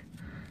stick.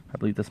 I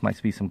believe this might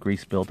be some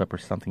grease buildup or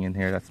something in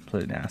here. That's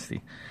pretty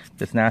nasty.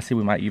 If it's nasty,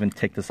 we might even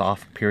take this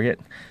off, period.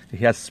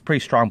 He has pretty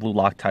strong blue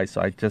Loctite,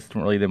 so I just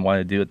really didn't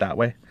want to do it that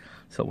way.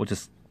 So we'll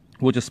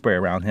just spray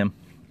around him,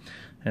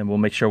 and we'll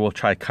make sure we'll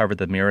try to cover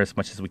the mirror as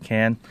much as we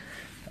can.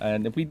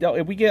 And if we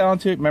get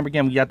onto it, remember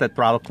again, we got that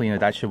throttle cleaner.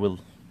 That will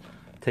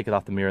take it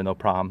off the mirror, no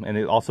problem.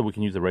 And also we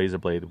can use a razor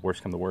blade. The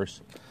worst come to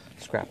worst,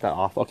 scrap that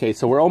off. Okay,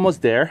 so we're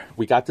almost there.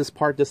 We got this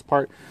part.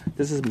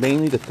 This is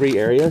mainly the 3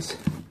 areas.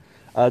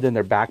 Other than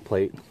their back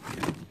plate.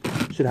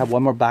 Should have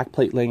one more back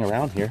plate laying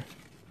around here.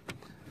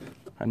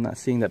 I'm not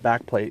seeing that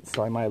back plate,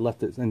 so I might have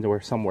left it in there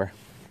somewhere.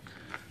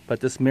 But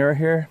this mirror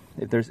here,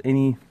 if there's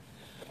any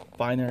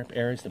finer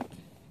areas to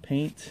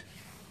paint,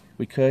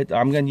 we could.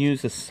 I'm going to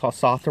use a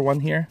softer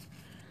one here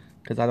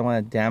because I don't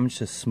want to damage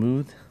the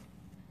smooth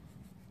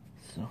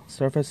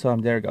surface. So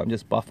there we go. I'm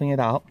just buffing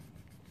it out.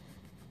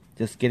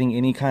 Just getting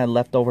any kind of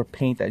leftover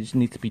paint that just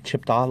needs to be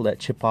chipped off. Let it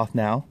chip off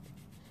now.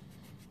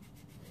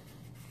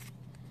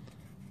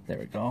 There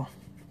we go.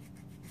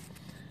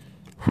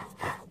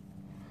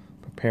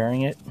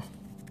 Preparing it.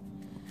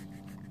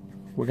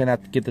 We're gonna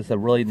have to get this a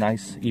really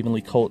nice,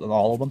 evenly coat on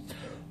all of them.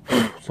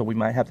 So we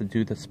might have to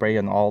do the spray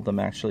on all of them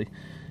actually,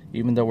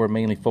 even though we're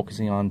mainly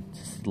focusing on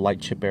light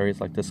chip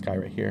areas like this guy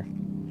right here.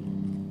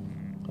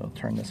 So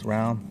turn this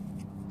around.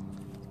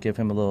 Give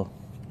him a little.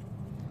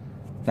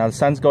 Now the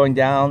sun's going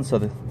down,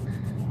 so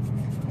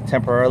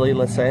temporarily,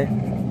 let's say,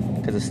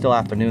 because it's still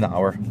afternoon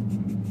hour.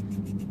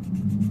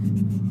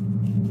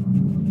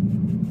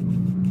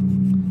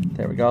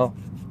 There we go.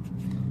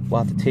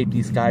 We'll have to tape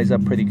these guys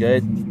up pretty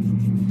good,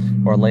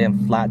 or lay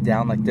them flat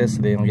down like this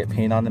so they don't get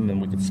paint on them,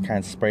 and we can just kind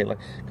of spray it like.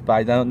 But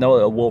I don't know,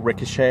 it will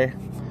ricochet,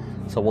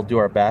 so we'll do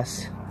our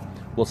best.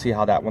 We'll see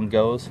how that one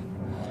goes.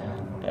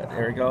 But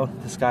there we go.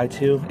 This guy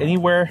too.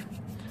 Anywhere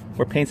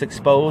where paint's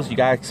exposed, you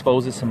gotta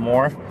expose it some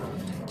more,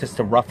 just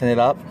to roughen it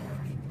up,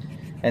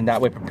 and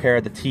that way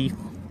prepare the teeth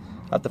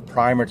of the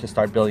primer to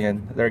start building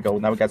in. There we go.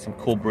 Now we got some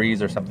cool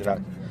breeze or something that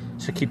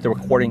should keep the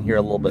recording here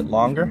a little bit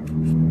longer.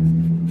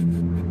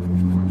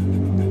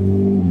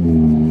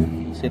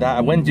 See that?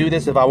 I wouldn't do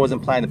this if I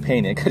wasn't planning to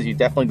paint it, because you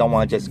definitely don't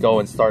want to just go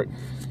and start,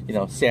 you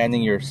know,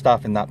 sanding your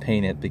stuff and not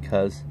paint it,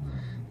 because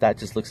that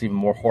just looks even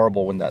more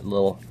horrible in that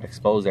little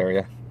exposed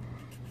area.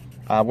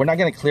 We're not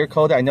going to clear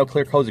coat it. I know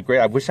clear coats are great.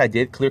 I wish I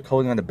did clear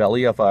coating on the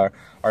belly of our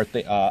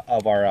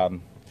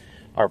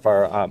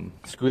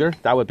scooter.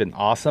 That would have been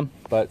awesome.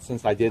 But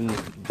since I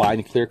didn't buy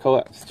any clear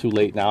coat, it's too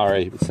late now. I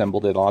already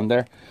assembled it on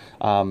there.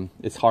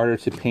 It's harder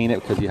to paint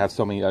it because you have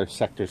so many other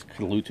sectors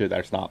glued to it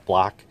that's not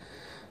black.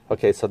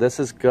 Okay, so this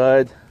is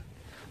good.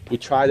 We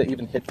tried to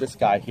even hit this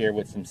guy here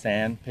with some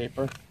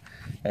sandpaper,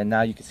 and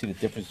now you can see the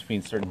difference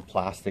between certain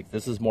plastic.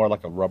 This is more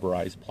like a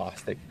rubberized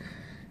plastic.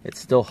 It's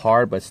still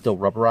hard, but it's still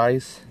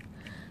rubberized.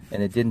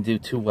 And it didn't do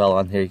too well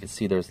on here. You can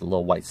see there's the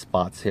little white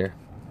spots here.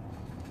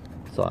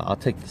 So I'll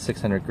take the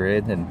 600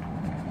 grit, and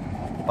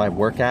if I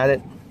work at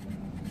it,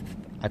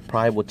 I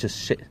probably would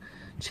just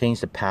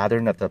change the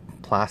pattern of the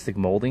plastic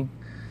molding,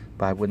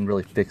 but I wouldn't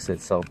really fix it.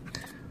 So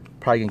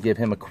probably gonna give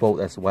him a quote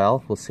as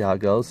well. We'll see how it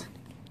goes.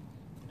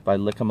 If I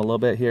lick him a little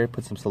bit here,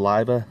 put some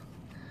saliva,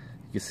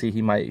 you can see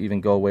he might even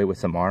go away with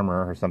some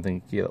armor or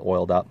something, get it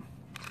oiled up.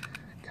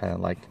 Kind of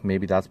like,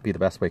 maybe that'd be the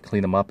best way to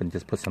clean him up, and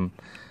just put some,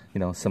 you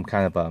know, some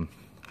kind of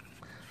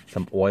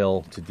some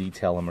oil to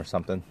detail him or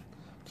something.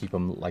 Keep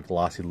him like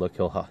glossy look.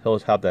 He'll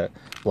have that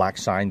black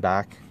shine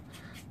back.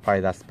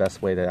 Probably that's the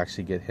best way to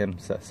actually get him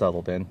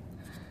settled in.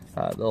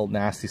 Little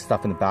nasty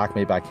stuff in the back.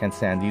 Maybe I can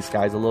sand these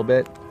guys a little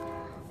bit,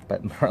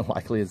 but more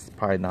likely it's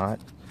probably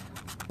not.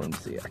 Let me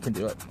see. I can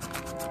do it.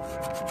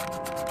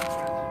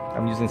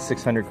 I'm using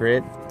 600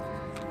 grit.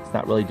 It's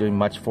not really doing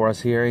much for us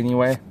here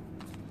anyway.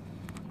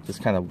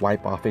 Just kind of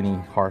wipe off any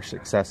harsh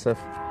excessive.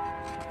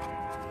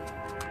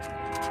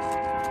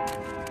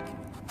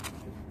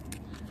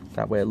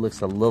 That way it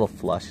looks a little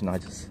flush, and I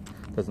just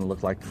doesn't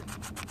look like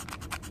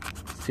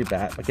it's too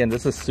bad. Again,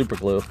 this is super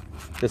glue.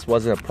 This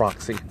wasn't a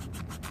proxy.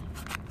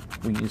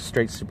 We use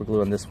straight super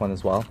glue on this one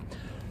as well.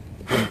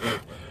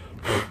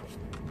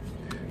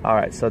 All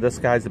right, so this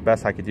guy's the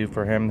best I could do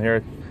for him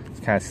here.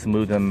 Just kind of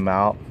smooth him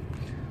out.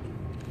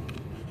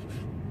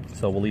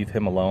 So we'll leave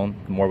him alone.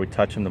 The more we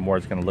touch him, the more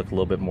it's going to look a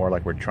little bit more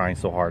like we're trying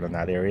so hard on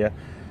that area.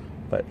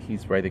 But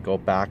he's ready to go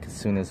back as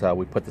soon as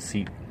we put the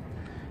seat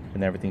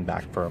and everything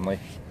back firmly.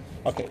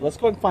 Okay, let's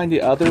go and find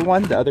the other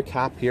one, the other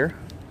cap here.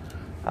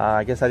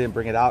 I guess I didn't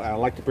bring it out. I'd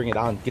like to bring it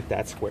out and get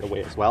that squared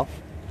away as well.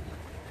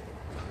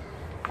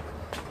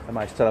 I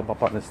might set him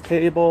up on this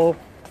table,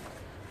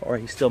 or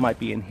he still might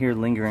be in here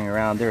lingering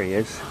around. There he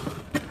is.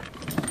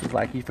 He's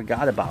like, he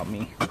forgot about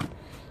me.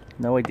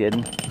 No, he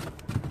didn't.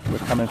 We're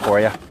coming for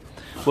you.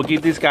 We'll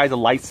give these guys a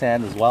light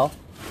sand as well.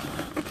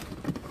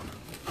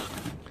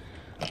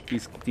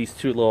 These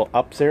two little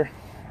ups here.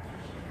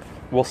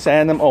 We'll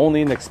sand them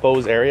only in the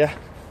exposed area,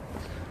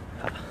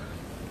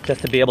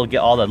 just to be able to get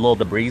all the little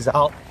debris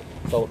out,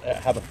 so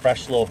have a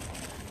fresh little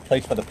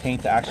place for the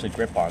paint to actually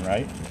grip on,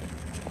 right?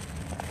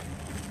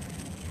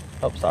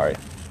 Oh, sorry.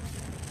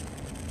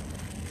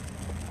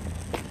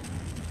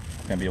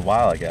 It's gonna be a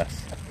while, I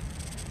guess.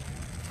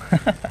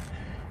 Feel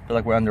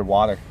like we're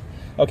underwater.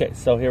 Okay,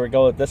 so here we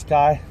go with this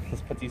guy.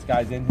 Let's put these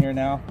guys in here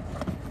now.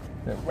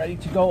 They're ready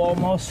to go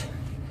almost.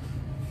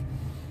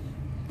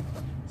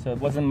 So it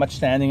wasn't much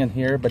standing in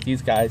here, but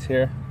these guys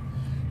here.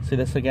 See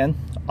this again?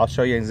 I'll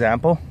show you an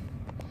example.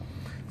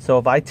 So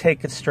if I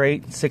take a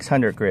straight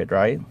 600 grit,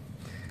 right?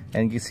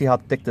 And you see how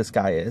thick this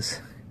guy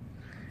is.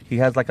 He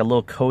has like a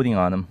little coating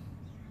on him.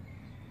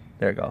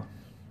 There you go.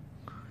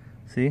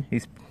 See?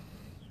 He's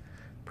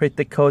pretty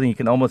thick coating. You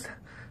can almost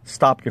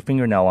stop your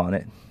fingernail on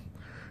it.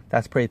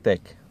 That's pretty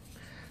thick.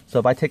 So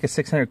if I take a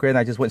 600 grit and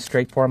I just went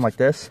straight for him like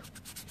this,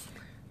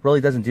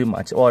 really doesn't do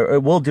much. Or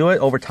it will do it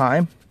over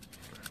time,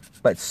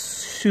 but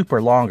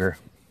super longer.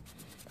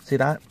 See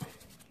that?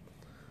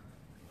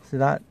 See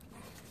that?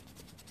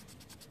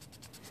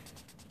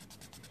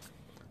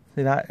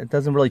 See that? It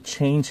doesn't really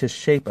change his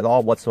shape at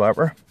all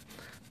whatsoever.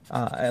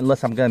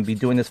 Unless I'm going to be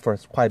doing this for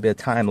quite a bit of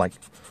time, like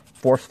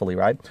forcefully,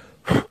 right?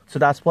 So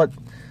that's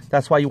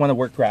why you want to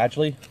work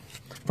gradually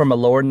from a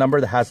lower number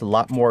that has a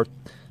lot more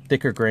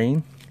thicker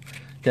grain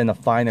than a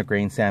finer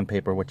grain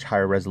sandpaper, which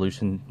higher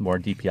resolution, more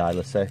DPI,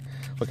 let's say.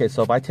 Okay,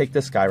 so if I take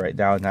this guy right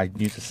now and I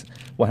use this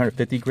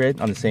 150 grit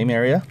on the same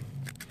area,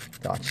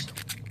 gosh,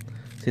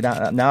 see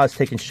that? Now it's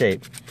taking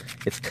shape.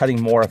 It's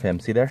cutting more of him.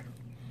 See there?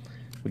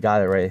 We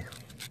got it right.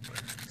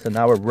 So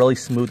now we're really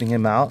smoothing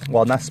him out.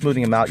 Well, not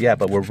smoothing him out yet,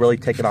 but we're really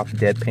taking off the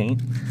dead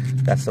paint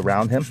that's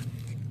around him.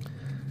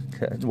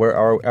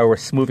 We're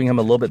smoothing him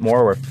a little bit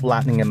more. We're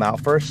flattening him out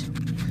first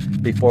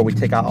before we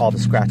take out all the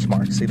scratch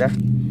marks. See there?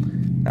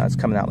 Now it's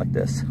coming out like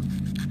this.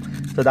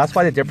 So that's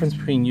why the difference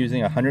between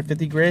using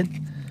 150 grit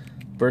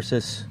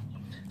versus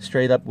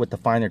straight up with the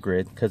finer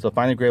grit, because the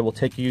finer grit will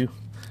take you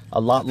a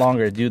lot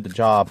longer to do the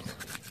job.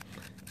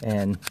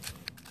 And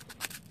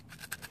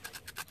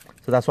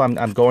so that's why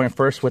I'm going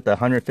first with the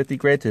 150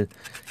 grit to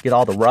get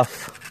all the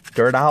rough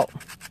dirt out,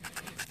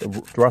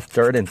 the rough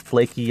dirt and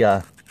flaky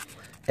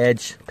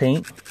edge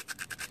paint,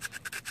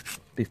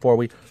 before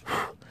we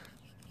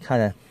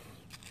kind of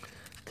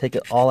take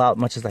it all out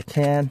as much as I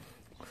can.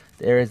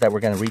 the areas that we're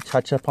going to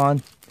retouch up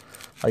on.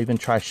 I'll even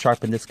try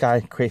sharpen this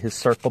guy, create his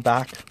circle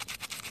back.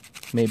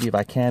 Maybe if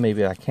I can,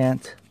 maybe if I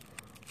can't.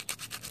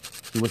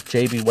 He was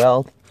JB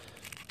Weld,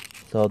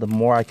 so the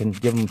more I can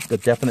give him the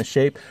definite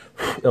shape,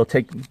 it'll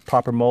take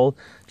proper mold.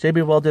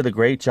 JB Weld did a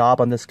great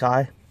job on this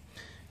guy.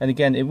 And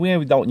again, if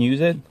we don't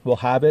use it, we'll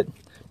have it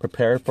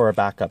prepared for a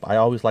backup. I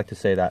always like to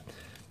say that,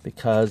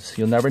 because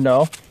you'll never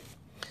know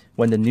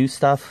when the new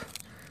stuff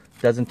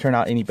doesn't turn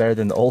out any better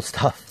than the old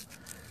stuff.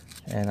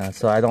 And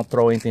so I don't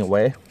throw anything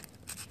away.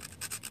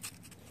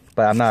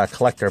 But I'm not a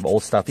collector of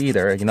old stuff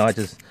either. You know, I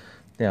just,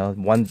 you know,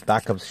 one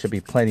backup should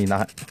be plenty,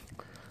 not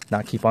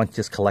keep on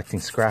just collecting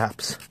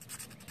scraps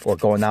or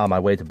going out of my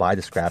way to buy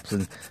the scraps.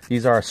 And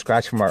these are a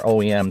scratch from our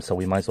OEM, so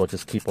we might as well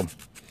just keep them.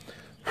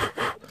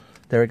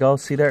 There we go.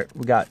 See there?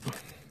 We got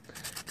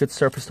good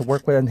surface to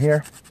work with in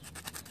here.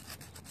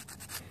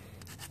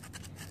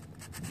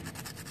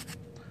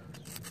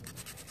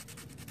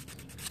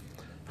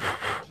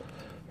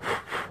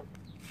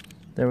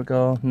 There we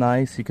go.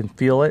 Nice. You can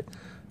feel it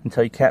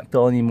until you can't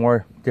feel any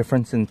more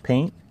difference in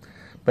paint.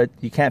 But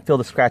you can't feel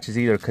the scratches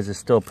either because it's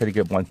still a pretty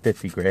good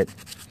 150 grit.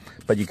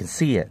 But you can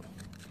see it.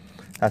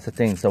 That's the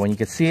thing. So when you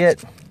can see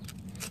it,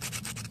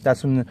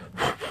 that's when,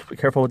 be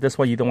careful with this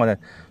one. You don't want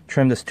to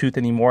trim this tooth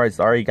anymore. It's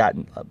already got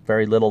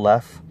very little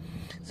left.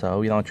 So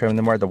we don't trim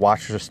anymore. The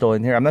washers are still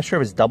in here. I'm not sure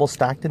if it's double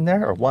stacked in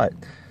there or what.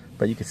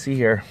 But you can see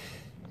here,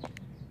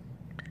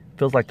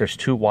 feels like there's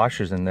 2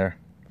 washers in there.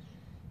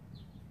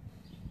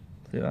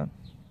 See that?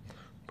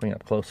 Bring it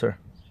up closer.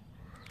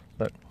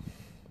 Look.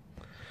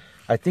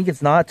 I think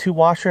it's not a 2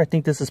 washer. I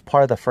think this is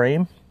part of the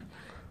frame.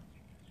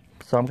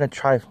 So I'm going to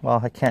try, well,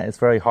 I can't. It's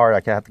very hard.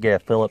 I have to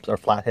get a Phillips or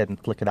flathead and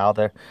flick it out of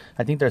there.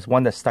 I think there's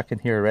one that's stuck in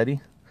here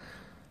already.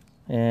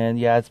 And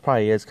yeah, it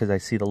probably is because I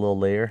see the little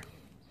layer.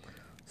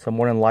 So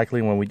more than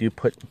likely when we do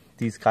put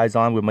these guys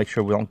on, we'll make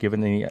sure we don't give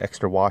it any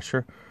extra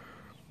washer.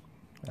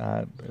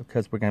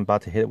 Because we're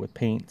about to hit it with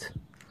paint.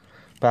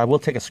 But I will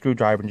take a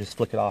screwdriver and just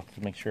flick it off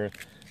to make sure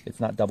it's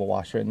not double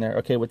washer in there.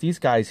 Okay, with these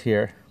guys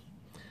here,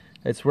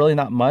 it's really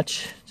not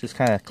much. Just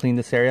kind of clean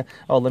this area.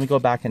 Oh, let me go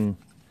back and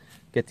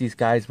get these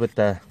guys with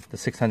the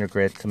 600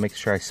 grit to make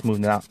sure I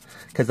smoothen it out.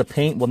 Because the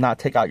paint will not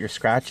take out your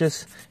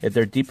scratches. If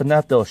they're deep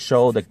enough, they'll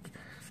show the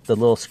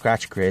little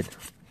scratch grid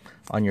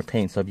on your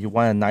paint. So if you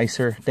want a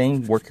nicer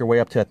thing, work your way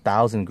up to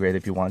 1000 grit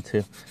if you want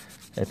to.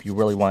 If you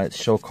really want it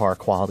show car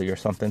quality or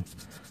something.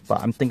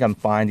 But I think I'm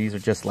fine. These are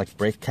just like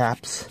brake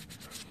caps.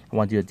 I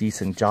want to do a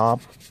decent job.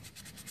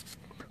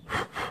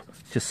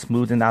 Just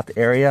smoothing out the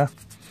area.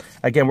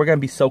 Again, we're going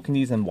to be soaking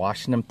these and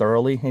washing them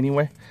thoroughly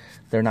anyway.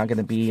 They're not going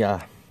to be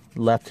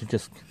left to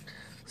just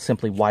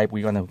simply wipe.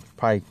 We're going to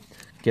probably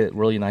get it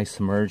really nice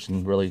submerged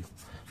and really,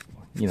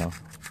 you know,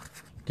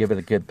 give it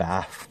a good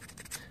bath.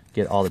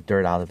 Get all the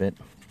dirt out of it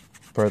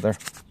further.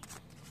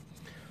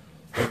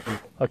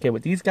 Okay,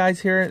 with these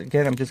guys here,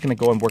 again, I'm just going to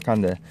go and work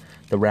on the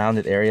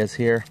rounded areas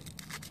here.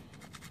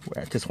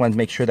 Where I just want to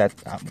make sure that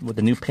with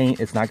the new paint,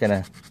 it's not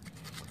going to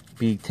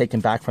be taken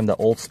back from the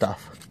old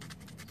stuff.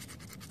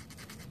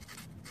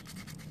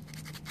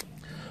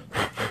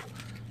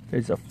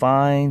 These are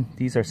fine.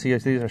 These are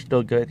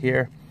still good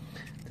here.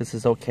 This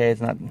is okay. It's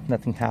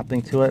nothing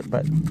happening to it.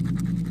 But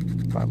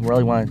if I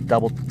really want to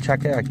double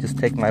check it, I just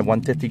take my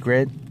 150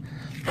 grit,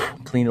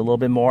 clean it a little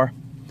bit more.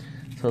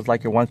 So it's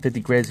like your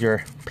 150 grit is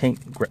your paint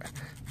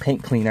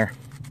cleaner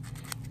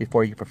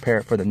before you prepare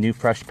it for the new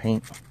fresh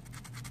paint.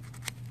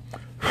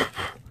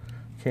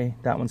 Okay,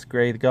 that one's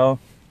ready to go.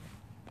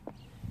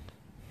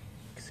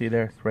 See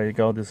there, it's ready to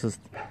go. This is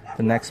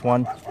the next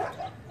one.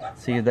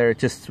 See there, it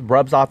just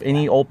rubs off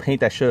any old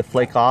paint that should have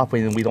flaked off.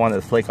 We don't want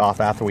it to flake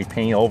off after we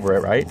paint over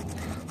it, right?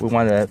 We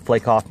want it to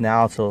flake off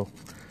now so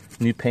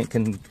new paint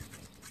can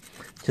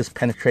just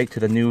penetrate to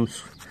the new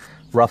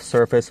rough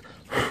surface.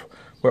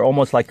 We're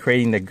almost like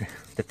creating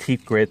the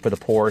teeth grid for the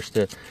pores,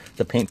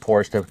 the paint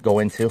pores to go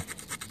into.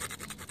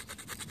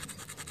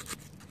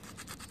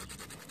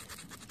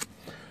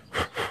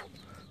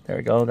 There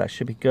we go, that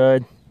should be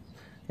good.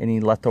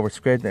 Any leftover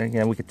grid,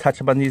 again, we could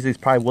touch up on these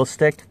probably will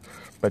stick.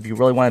 But if you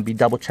really want to be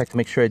double checked to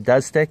make sure it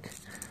does stick,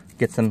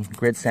 get some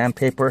grid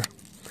sandpaper,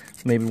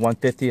 maybe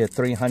 150 or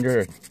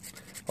 300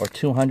 or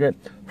 200,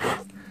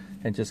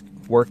 and just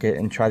work it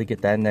and try to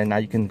get that in there. Now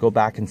you can go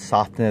back and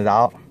soften it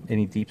out,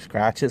 any deep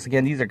scratches.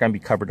 Again, these are going to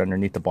be covered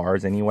underneath the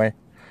bars anyway.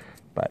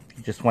 But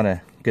you just want to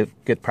get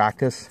good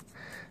practice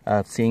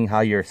of seeing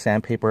how your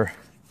sandpaper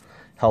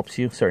helps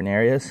you certain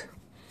areas.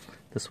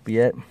 This will be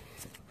it.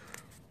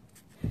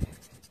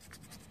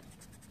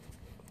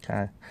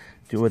 Kind of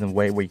do it in a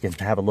way where you can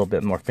have a little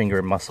bit more finger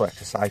and muscle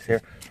exercise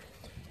here.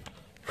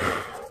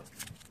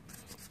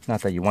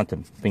 Not that you want the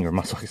finger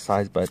muscle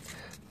exercise, but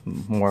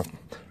more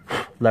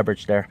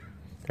leverage there.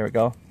 There we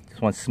go.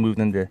 Just want to smooth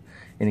into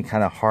any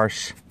kind of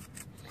harsh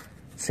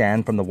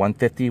sand from the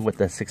 150 with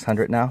the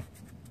 600 now.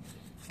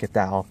 Get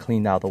that all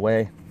cleaned out of the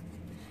way.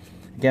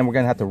 Again, we're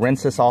going to have to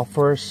rinse this off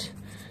first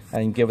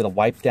and give it a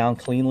wipe down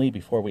cleanly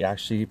before we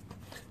actually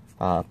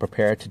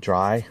prepare it to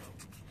dry.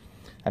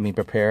 I mean,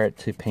 prepare it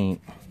to paint.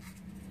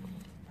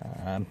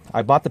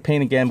 I bought the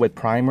paint again with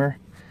primer,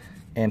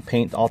 and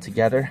paint all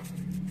together,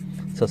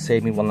 so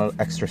save me one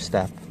extra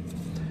step.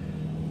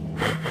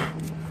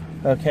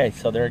 Okay,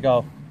 so there we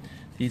go.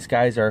 These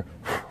guys are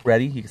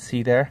ready. You can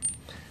see there.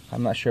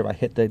 I'm not sure if I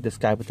hit this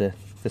guy with the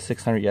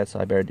 600 yet, so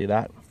I better do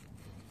that.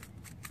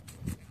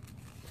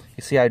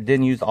 You see, I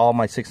didn't use all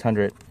my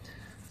 600,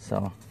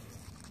 so,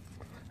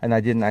 and I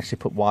didn't actually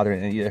put water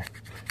in it either.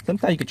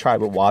 Sometimes you could try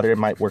it with water. It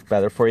might work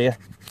better for you.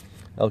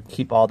 It'll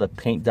keep all the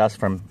paint dust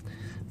from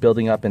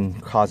building up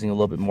and causing a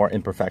little bit more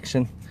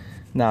imperfection.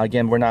 Now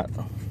again, we're not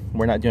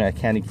doing a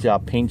candy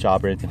job, paint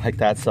job or anything like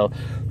that, so,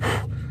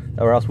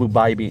 or else we'd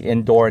probably be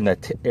indoor in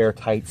the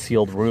airtight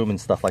sealed room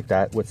and stuff like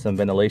that with some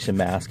ventilation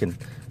mask and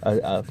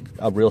a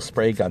real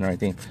spray gun or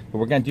anything. But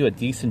we're going to do a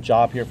decent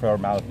job here for our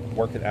amount of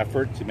work and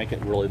effort to make it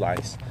really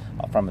nice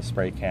from a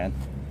spray can.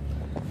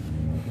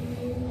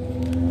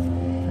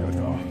 There we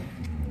go.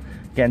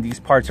 Again,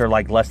 these parts are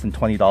like less than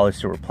 $20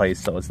 to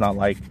replace, so it's not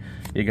like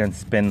you're going to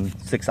spend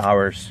 6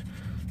 hours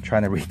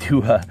trying to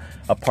redo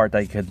a part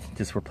that you could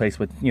just replace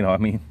with, you know what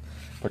I mean,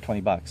 for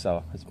 20 bucks.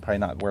 So it's probably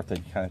not worth it.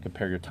 You kind of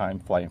compare your time,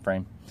 fly and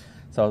frame.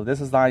 So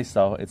this is nice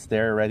though. It's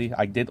there already.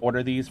 I did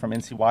order these from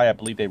NCY. I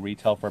believe they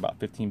retail for about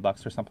 15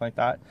 bucks or something like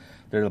that.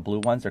 They're the blue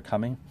ones. They're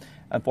coming.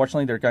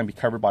 Unfortunately, they're going to be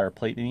covered by our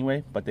plate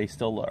anyway, but they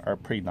still are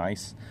pretty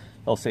nice.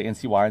 They'll say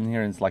NCY in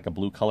here, and it's like a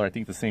blue color. I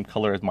think the same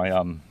color as my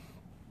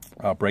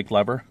brake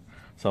lever.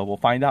 So we'll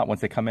find out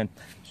once they come in.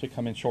 Should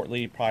come in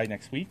shortly, probably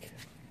next week.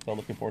 So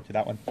looking forward to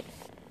that one.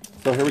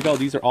 So here we go.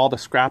 These are all the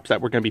scraps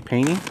that we're going to be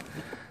painting.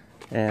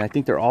 And I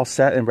think they're all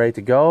set and ready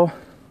to go.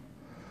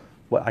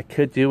 What I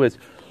could do is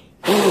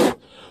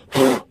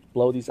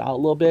blow these out a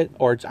little bit,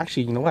 or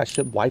actually, you know what, I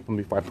should wipe them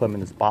before I put them in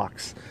this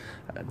box.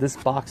 This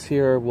box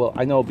here will,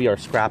 I know, it'll be our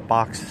scrap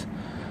box.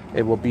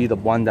 It will be the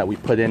one that we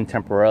put in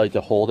temporarily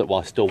to hold it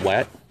while it's still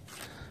wet,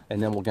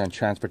 and then we're going to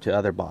transfer to the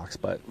other box.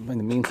 But in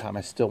the meantime,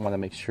 I still want to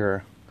make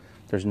sure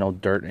there's no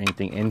dirt or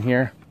anything in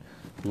here.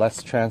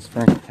 Less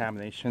transferring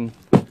contamination,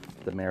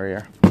 the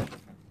merrier.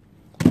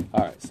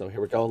 All right, so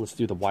here we go. Let's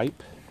do the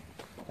wipe,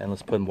 and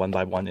let's put them one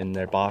by one in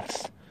their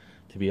box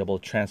to be able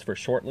to transfer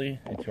shortly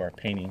into our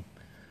painting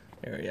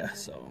area.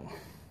 So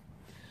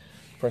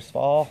first of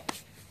all,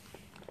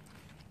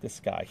 this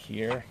guy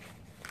here,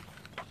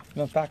 you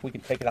know, in fact, we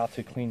can take it out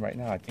to clean right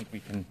now. I think we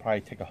can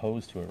probably take a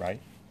hose to it, right?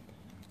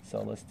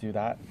 So let's do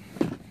that.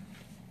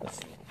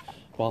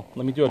 Well,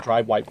 let me do a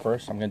dry wipe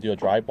first. I'm going to do a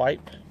dry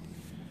wipe.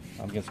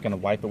 I'm just going to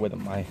wipe it with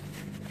my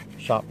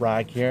shop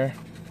rag here.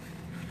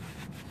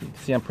 You can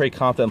see I'm pretty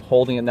confident I'm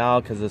holding it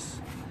now because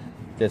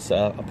this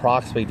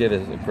approximately did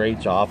a great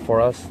job for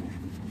us.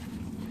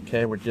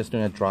 Okay, we're just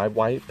doing a dry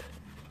wipe.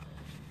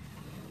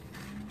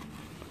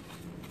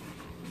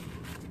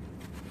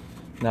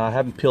 Now, I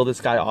haven't peeled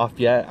this guy off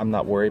yet. I'm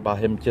not worried about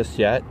him just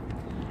yet.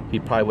 He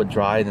probably would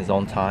dry in his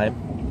own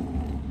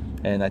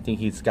time. And I think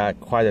he's got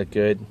quite a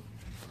good, you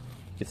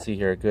can see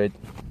here, a good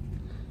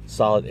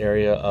solid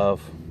area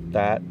of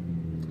that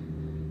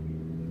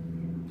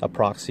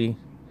epoxy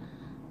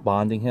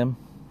bonding him.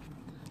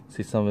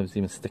 See, some of it's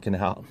even sticking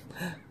out.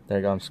 There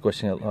you go, I'm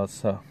squishing it.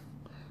 So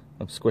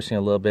I'm squishing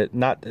a little bit.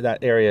 Not that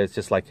area is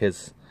just like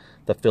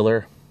the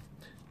filler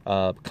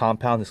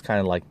compound is kind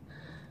of like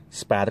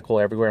spaticle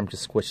everywhere. I'm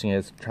just squishing it.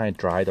 It's trying to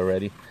dry it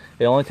already.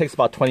 It only takes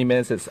about 20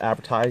 minutes. It's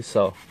advertised,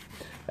 so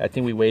I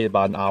think we waited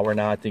about an hour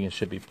now. I think it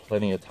should be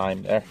plenty of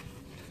time there,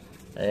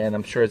 and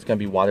I'm sure it's going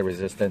to be water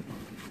resistant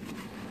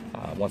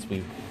once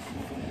we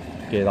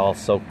get it all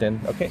soaked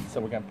in. Okay, so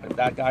we're going to put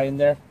that guy in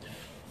there.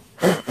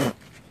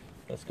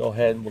 Let's go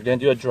ahead. We're going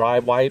to do a dry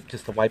wipe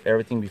just to wipe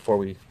everything before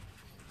we, you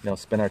know,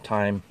 spend our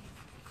time,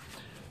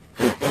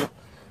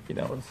 you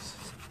know,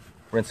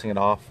 rinsing it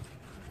off.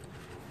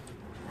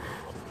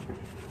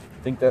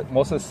 I think that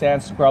most of the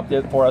sand scrubbed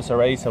it for us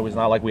already, so it's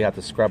not like we have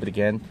to scrub it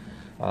again.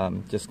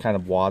 Just kind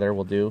of water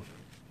will do.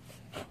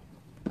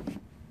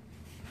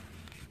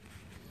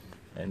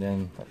 And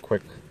then a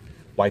quick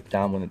wipe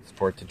down when it's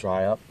for it to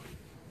dry up.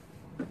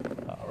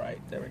 All right,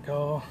 there we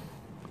go.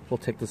 We'll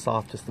take this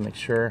off just to make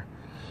sure.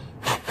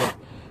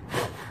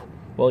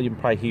 Well, you can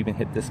probably even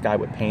hit this guy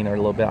with paint or a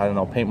little bit. I don't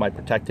know, paint might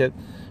protect it,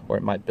 or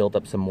it might build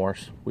up some more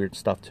weird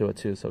stuff to it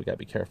too, so we gotta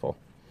be careful.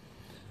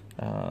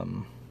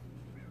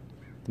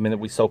 The minute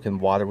we soak in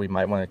water, we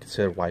might want to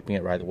consider wiping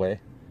it right away,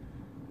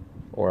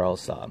 or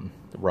else the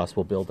rust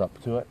will build up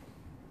to it.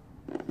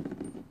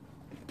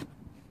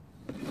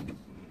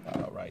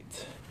 All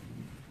right.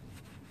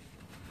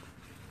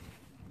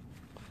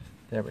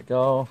 There we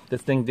go.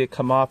 This thing did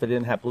come off. It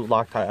didn't have blue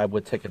Loctite. I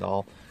would take it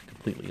all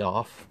completely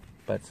off,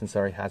 but since it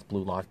already has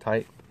blue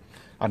Loctite,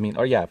 I mean,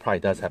 or yeah, it probably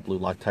does have blue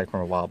Loctite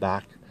from a while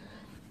back.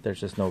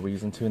 There's just no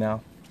reason to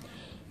now.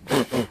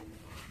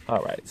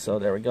 All right, so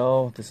there we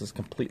go. This is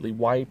completely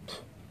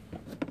wiped.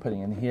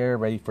 Putting in here,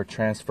 ready for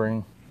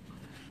transferring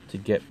to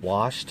get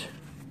washed,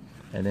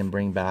 and then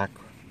bring back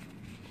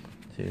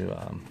to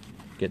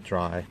get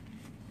dry.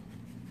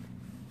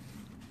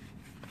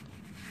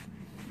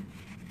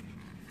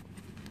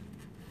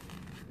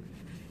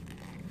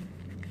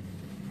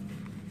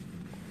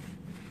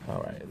 All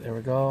right, there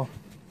we go.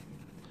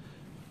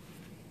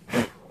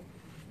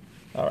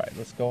 All right,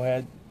 let's go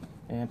ahead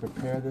and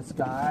prepare this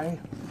guy.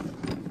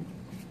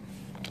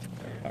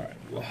 All right,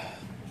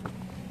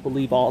 we'll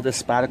leave all this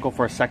spaticle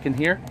for a second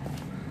here,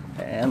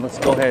 and let's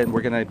go ahead and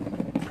we're gonna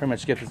pretty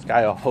much get this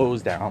guy a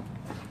hose down.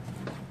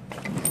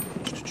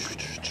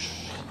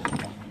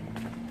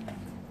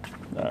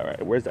 All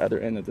right, where's the other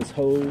end of this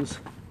hose?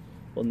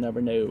 We'll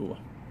never know.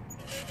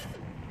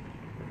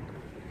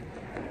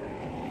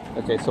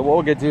 Okay, so what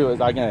we're gonna do is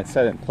I'm gonna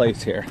set it in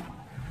place here.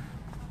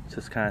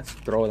 Just kind of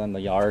throw it on the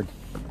yard.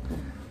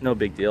 No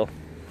big deal.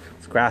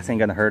 This grass ain't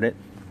gonna hurt it.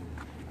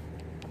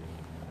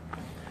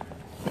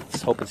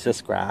 Let's hope it's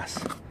just grass.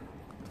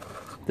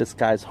 This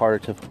guy's harder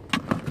to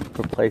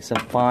replace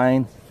and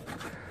find.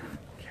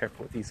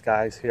 Careful with these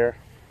guys here.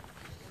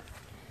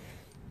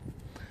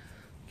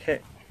 Okay.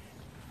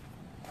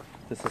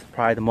 This is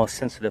probably the most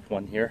sensitive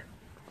one here.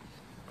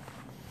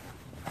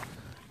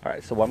 All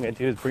right, so what I'm gonna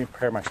do is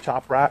prepare my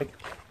chop rag.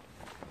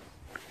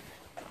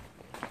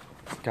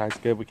 This guy's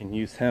good, we can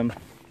use him.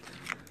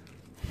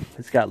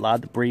 It's got a lot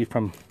of debris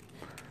from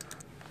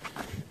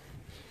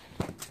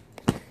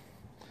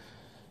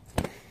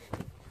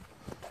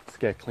let's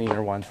get a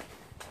cleaner one.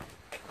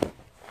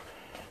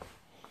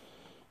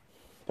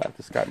 But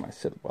this guy might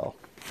sit well.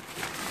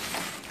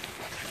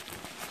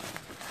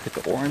 Get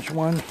the orange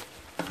one.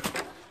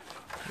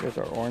 Here's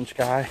our orange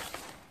guy.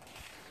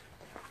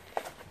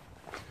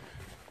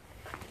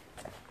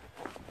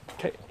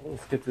 Okay,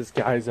 let's get this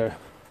guy's a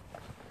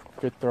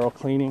good thorough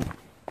cleaning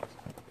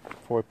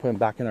before we put him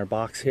back in our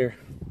box here.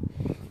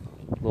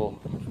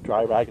 Little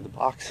dry rag in the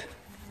box.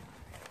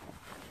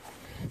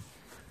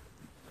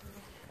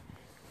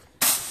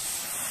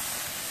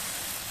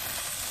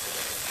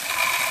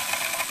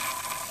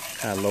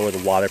 Kind of lower the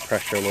water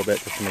pressure a little bit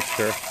just to make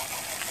sure.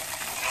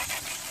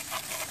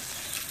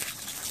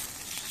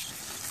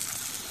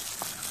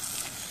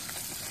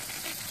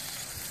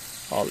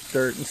 All the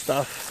dirt and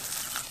stuff.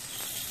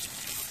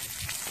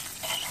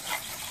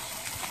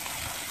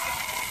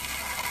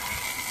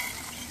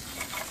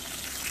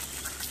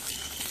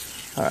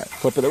 All right,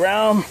 flip it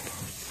around.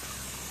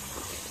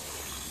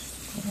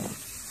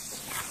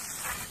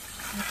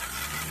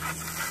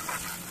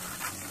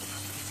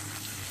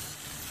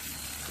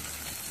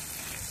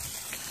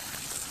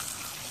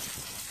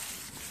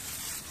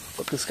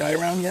 Flip this guy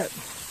around yet?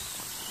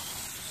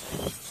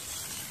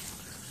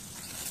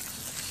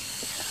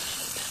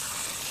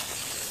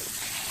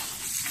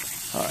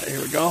 All right,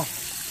 here we go.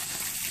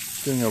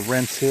 Doing a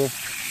rinse here.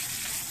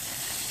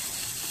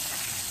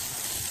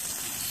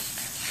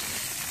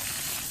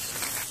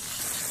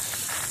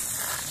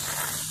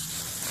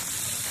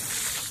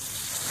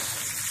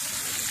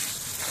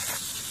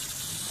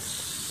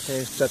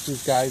 Okay, set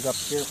these guys up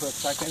here for a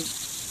second.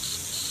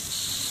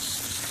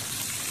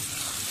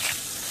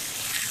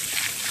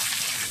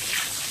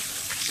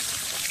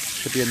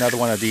 Should be another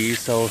one of these,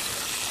 so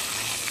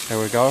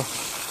there we go.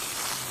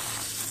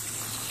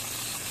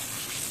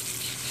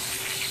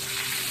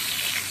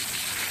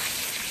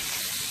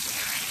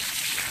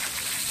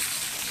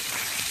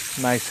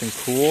 Nice and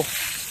cool.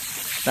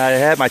 Now I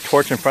had my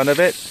torch in front of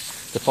it.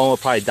 The phone will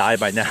probably die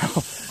by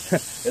now.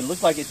 It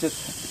looks like it's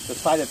just the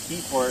sight of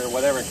heat or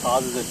whatever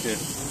causes it to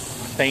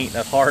faint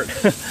of heart.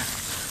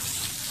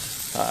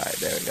 Alright,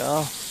 there we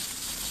go.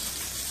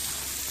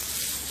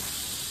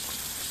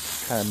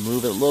 Kind of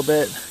move it a little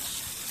bit.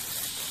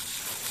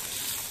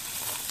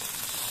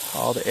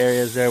 All the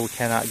areas there we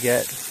cannot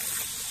get.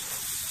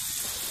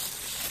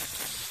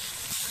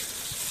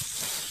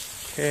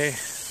 Okay.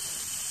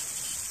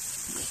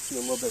 See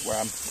a little bit where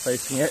I'm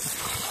placing it.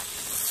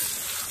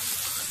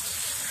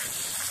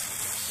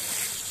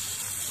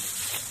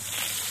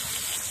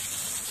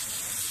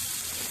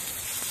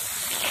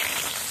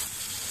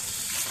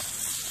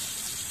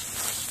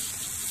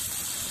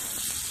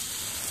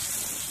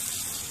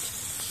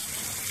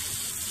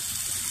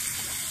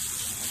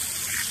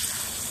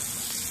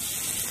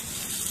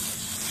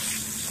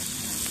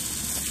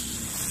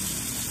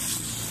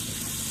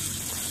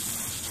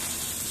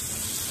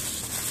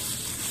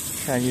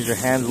 Kind of use your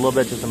hands a little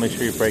bit just to make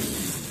sure you break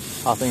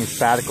off any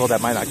spaticle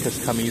that might not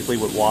just come easily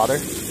with water.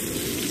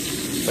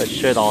 But it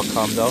should all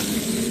come though.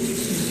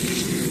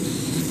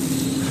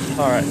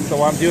 Alright, so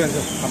what I'm doing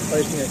is I'm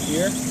placing it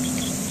here.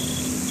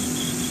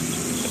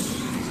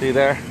 See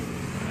there?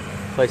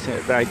 Placing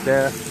it right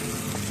there.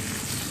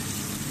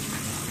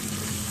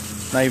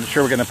 Not even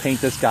sure we're going to paint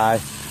this guy,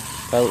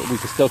 but we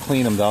can still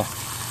clean him though.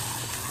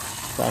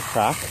 That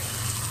crack.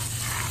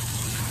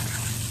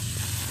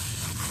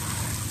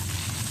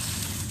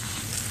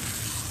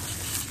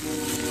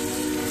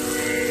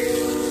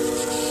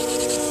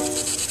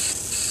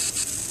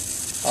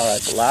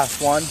 Alright, the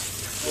last one,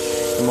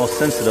 the most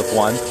sensitive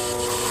one.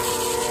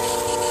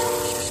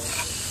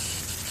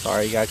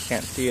 Sorry, you guys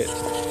can't see it.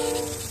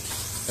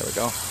 There we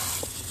go.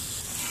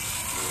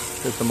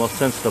 This is the most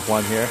sensitive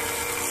one here.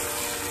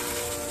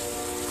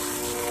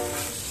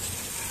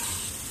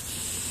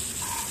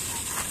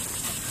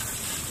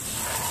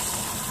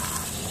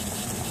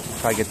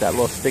 Try to get that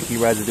little sticky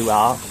residue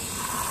out.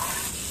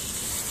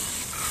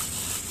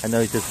 I know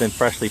he's just been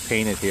freshly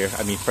painted here.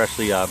 I mean,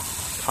 freshly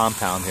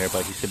compound here,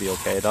 but he should be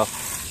okay though.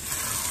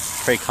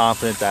 Pretty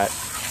confident that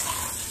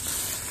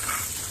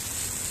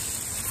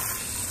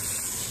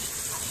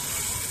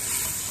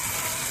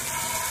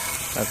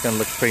that's gonna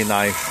look pretty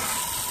nice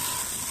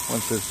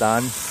once it's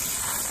done.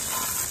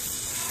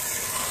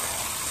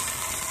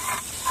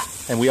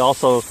 And we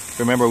also,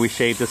 remember, we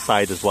shaved this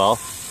side as well.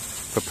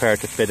 Prepare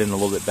it to fit in a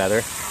little bit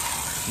better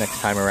next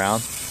time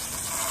around.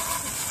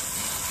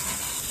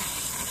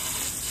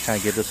 Kind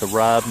of give this a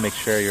rub, make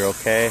sure you're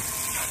okay.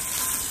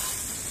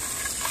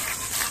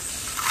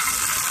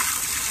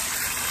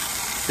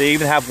 They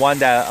even have one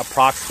that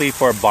approximately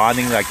for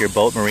bonding, like your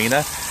boat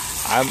marina.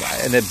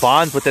 And it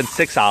bonds within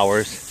 6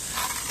 hours.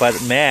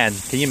 But man,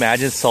 can you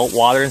imagine salt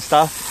water and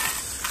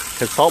stuff?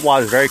 Because salt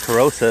water is very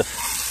corrosive,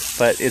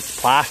 but it's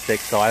plastic,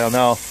 so I don't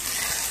know.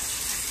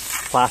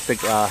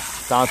 Plastic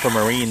down for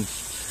marine,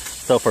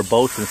 so for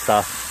boats and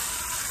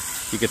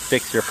stuff, you could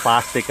fix your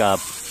plastic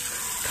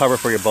cover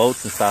for your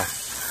boats and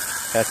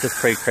stuff. That's just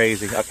pretty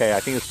crazy. Okay,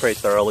 I think it's pretty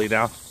thoroughly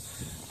now.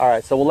 All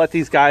right, so we'll let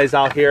these guys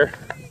out here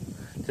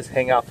just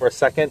hang out for a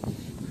second.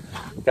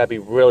 Gotta be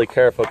really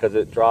careful because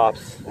it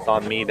drops. It's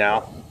on me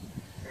now.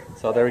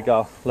 So there we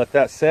go. Let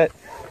that sit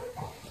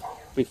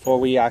before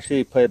we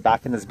actually put it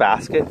back in this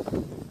basket.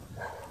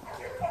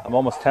 I'm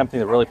almost tempted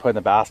to really put it in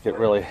the basket,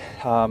 really.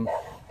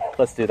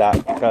 Let's do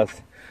that because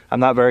I'm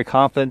not very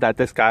confident that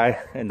this guy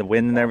and the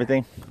wind and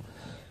everything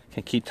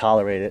can keep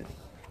tolerate it.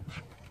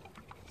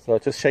 So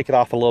just shake it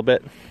off a little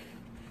bit.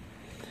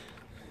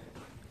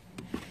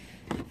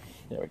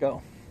 There we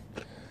go.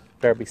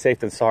 Better be safe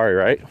than sorry,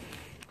 right?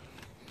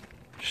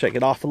 Shake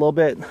it off a little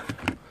bit.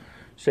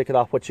 Shake it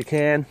off what you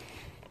can.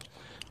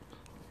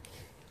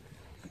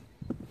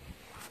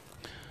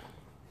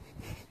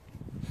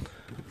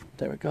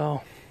 There we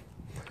go.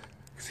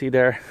 See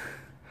there?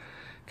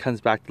 Comes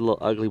back to a little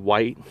ugly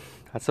white.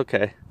 That's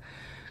okay.